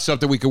see if it's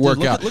something we can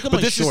work out. Look at but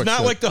my this is shorts, not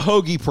dude. like the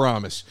hoagie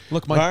promise.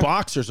 Look, my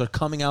boxers are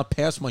coming out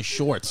past my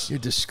shorts. You're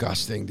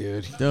disgusting,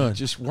 dude. Dude.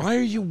 Just why are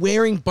you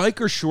wearing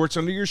biker shorts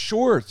under your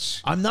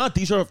shorts? I'm not.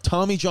 These are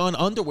Tommy John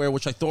underwear,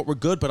 which I thought were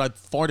good, but I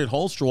farted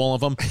holes through all of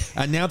them,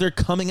 and now they're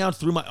coming out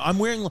through my. I'm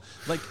wearing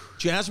like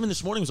Jasmine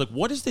this morning was like,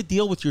 "What is the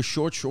deal with your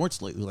short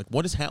shorts lately? Like,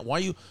 what is why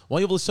are you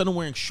all of a sudden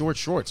wearing short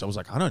shorts?" I was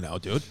like, "I don't know,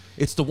 dude.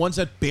 It's the ones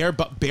that bare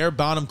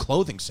bottom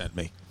clothing sent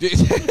me.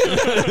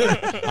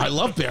 I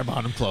love bare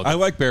bottom clothing. I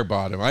like bare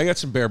bottom. I got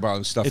some bare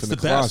bottom stuff It's in the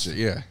best. closet.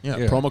 Yeah.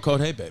 Promo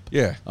code Hey Babe.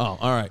 Yeah. Oh,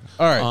 all right.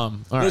 All right. All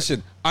right.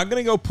 Listen, I'm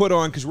going to go put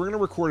on, because we're going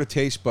to record a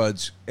Taste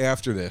Buds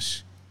after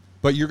this,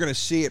 but you're going to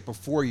see it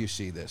before you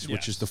see this,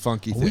 which is the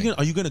funky thing.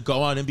 Are you going to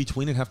go out in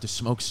between and have to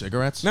smoke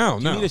cigarettes? No,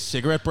 Do you no. need a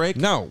cigarette break?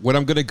 No, what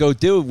I'm going to go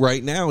do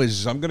right now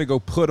is I'm going to go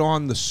put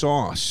on the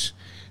sauce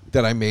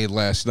that I made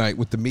last night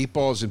with the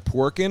meatballs and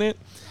pork in it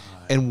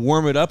and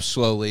warm it up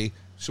slowly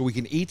so we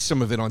can eat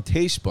some of it on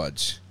Taste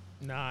Buds.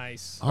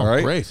 Nice. Oh, All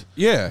right? great.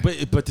 Yeah.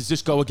 But does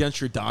this go against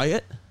your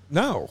diet?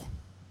 No.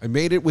 I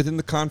made it within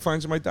the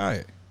confines of my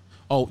diet.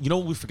 Oh, you know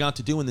what we forgot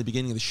to do in the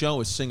beginning of the show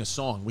is sing a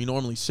song. We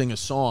normally sing a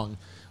song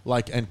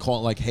and call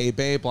it like Hey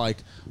Babe, like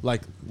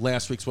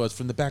last week's was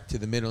from the back to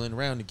the middle and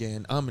around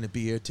again. I'm gonna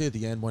be here to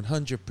the end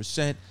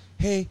 100%.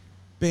 Hey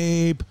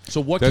Babe.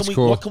 So what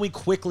can we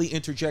quickly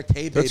interject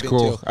Hey Babe That's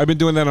cool. into? I've been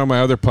doing that on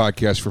my other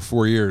podcast for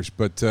 4 years,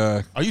 but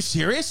Are you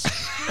serious?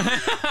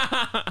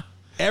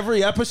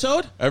 Every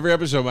episode? every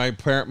episode,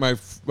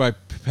 my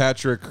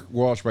Patrick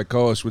Walsh, my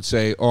co-host, would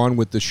say "on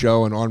with the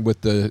show" and "on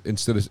with the"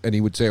 and he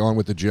would say "on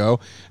with the Joe,"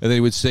 and then he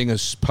would sing a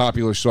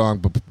popular song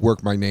but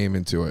work my name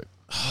into it.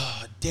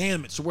 Oh,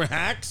 damn it! So we're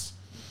hacks.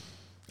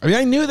 I mean,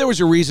 I knew there was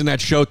a reason that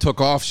show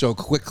took off so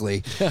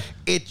quickly.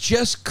 It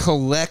just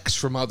collects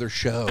from other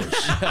shows.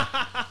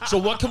 So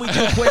what can we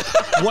do quick?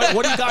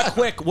 What do you got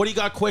quick? What do you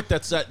got quick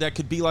that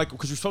could be like,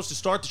 because we're supposed to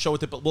start the show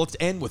with it, but let's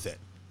end with it.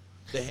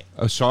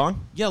 A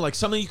song? Yeah, like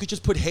something you could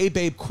just put "Hey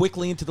Babe"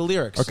 quickly into the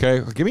lyrics.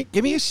 Okay,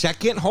 give me a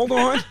second. Hold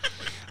on.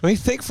 Let me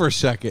think for a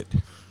second.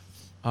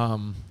 Hey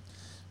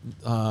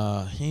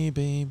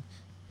babe,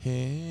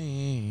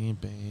 hey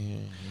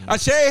babe. I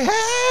say,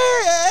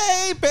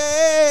 hey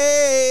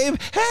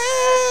babe,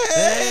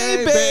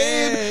 hey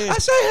babe. I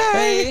say,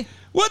 hey,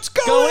 what's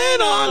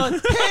going on?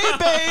 Hey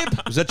babe.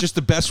 Was that just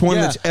the best one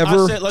that's I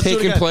ever said- let's do it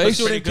taken again. place?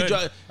 Let's do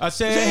it in I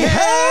say,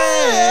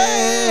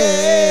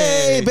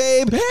 Hey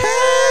babe,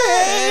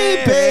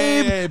 hey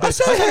babe. I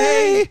say,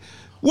 hey,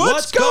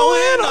 what's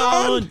going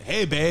on?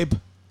 Hey babe.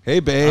 Hey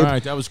babe. All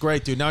right, that was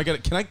great, dude. Now I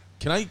got to.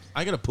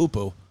 I got to poo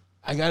poo.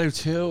 I got it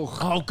too.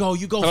 Oh, go.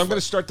 You go. But I'm going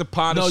to start the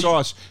pot of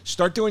sauce.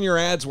 Start doing your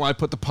ads while I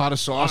put the pot of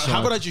sauce on.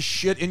 How about I just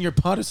shit in your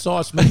pot of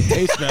sauce? Make it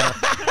taste better.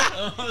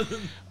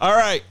 All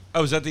right.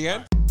 Oh, is that the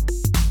end?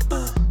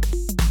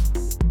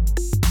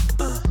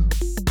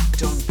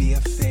 Don't be a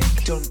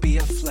fake, don't be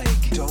a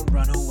flake, don't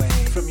run away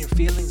from your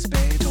feelings,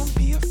 babe. Don't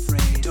be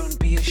afraid, don't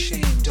be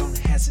ashamed, don't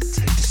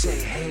hesitate to say,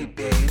 hey,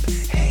 babe.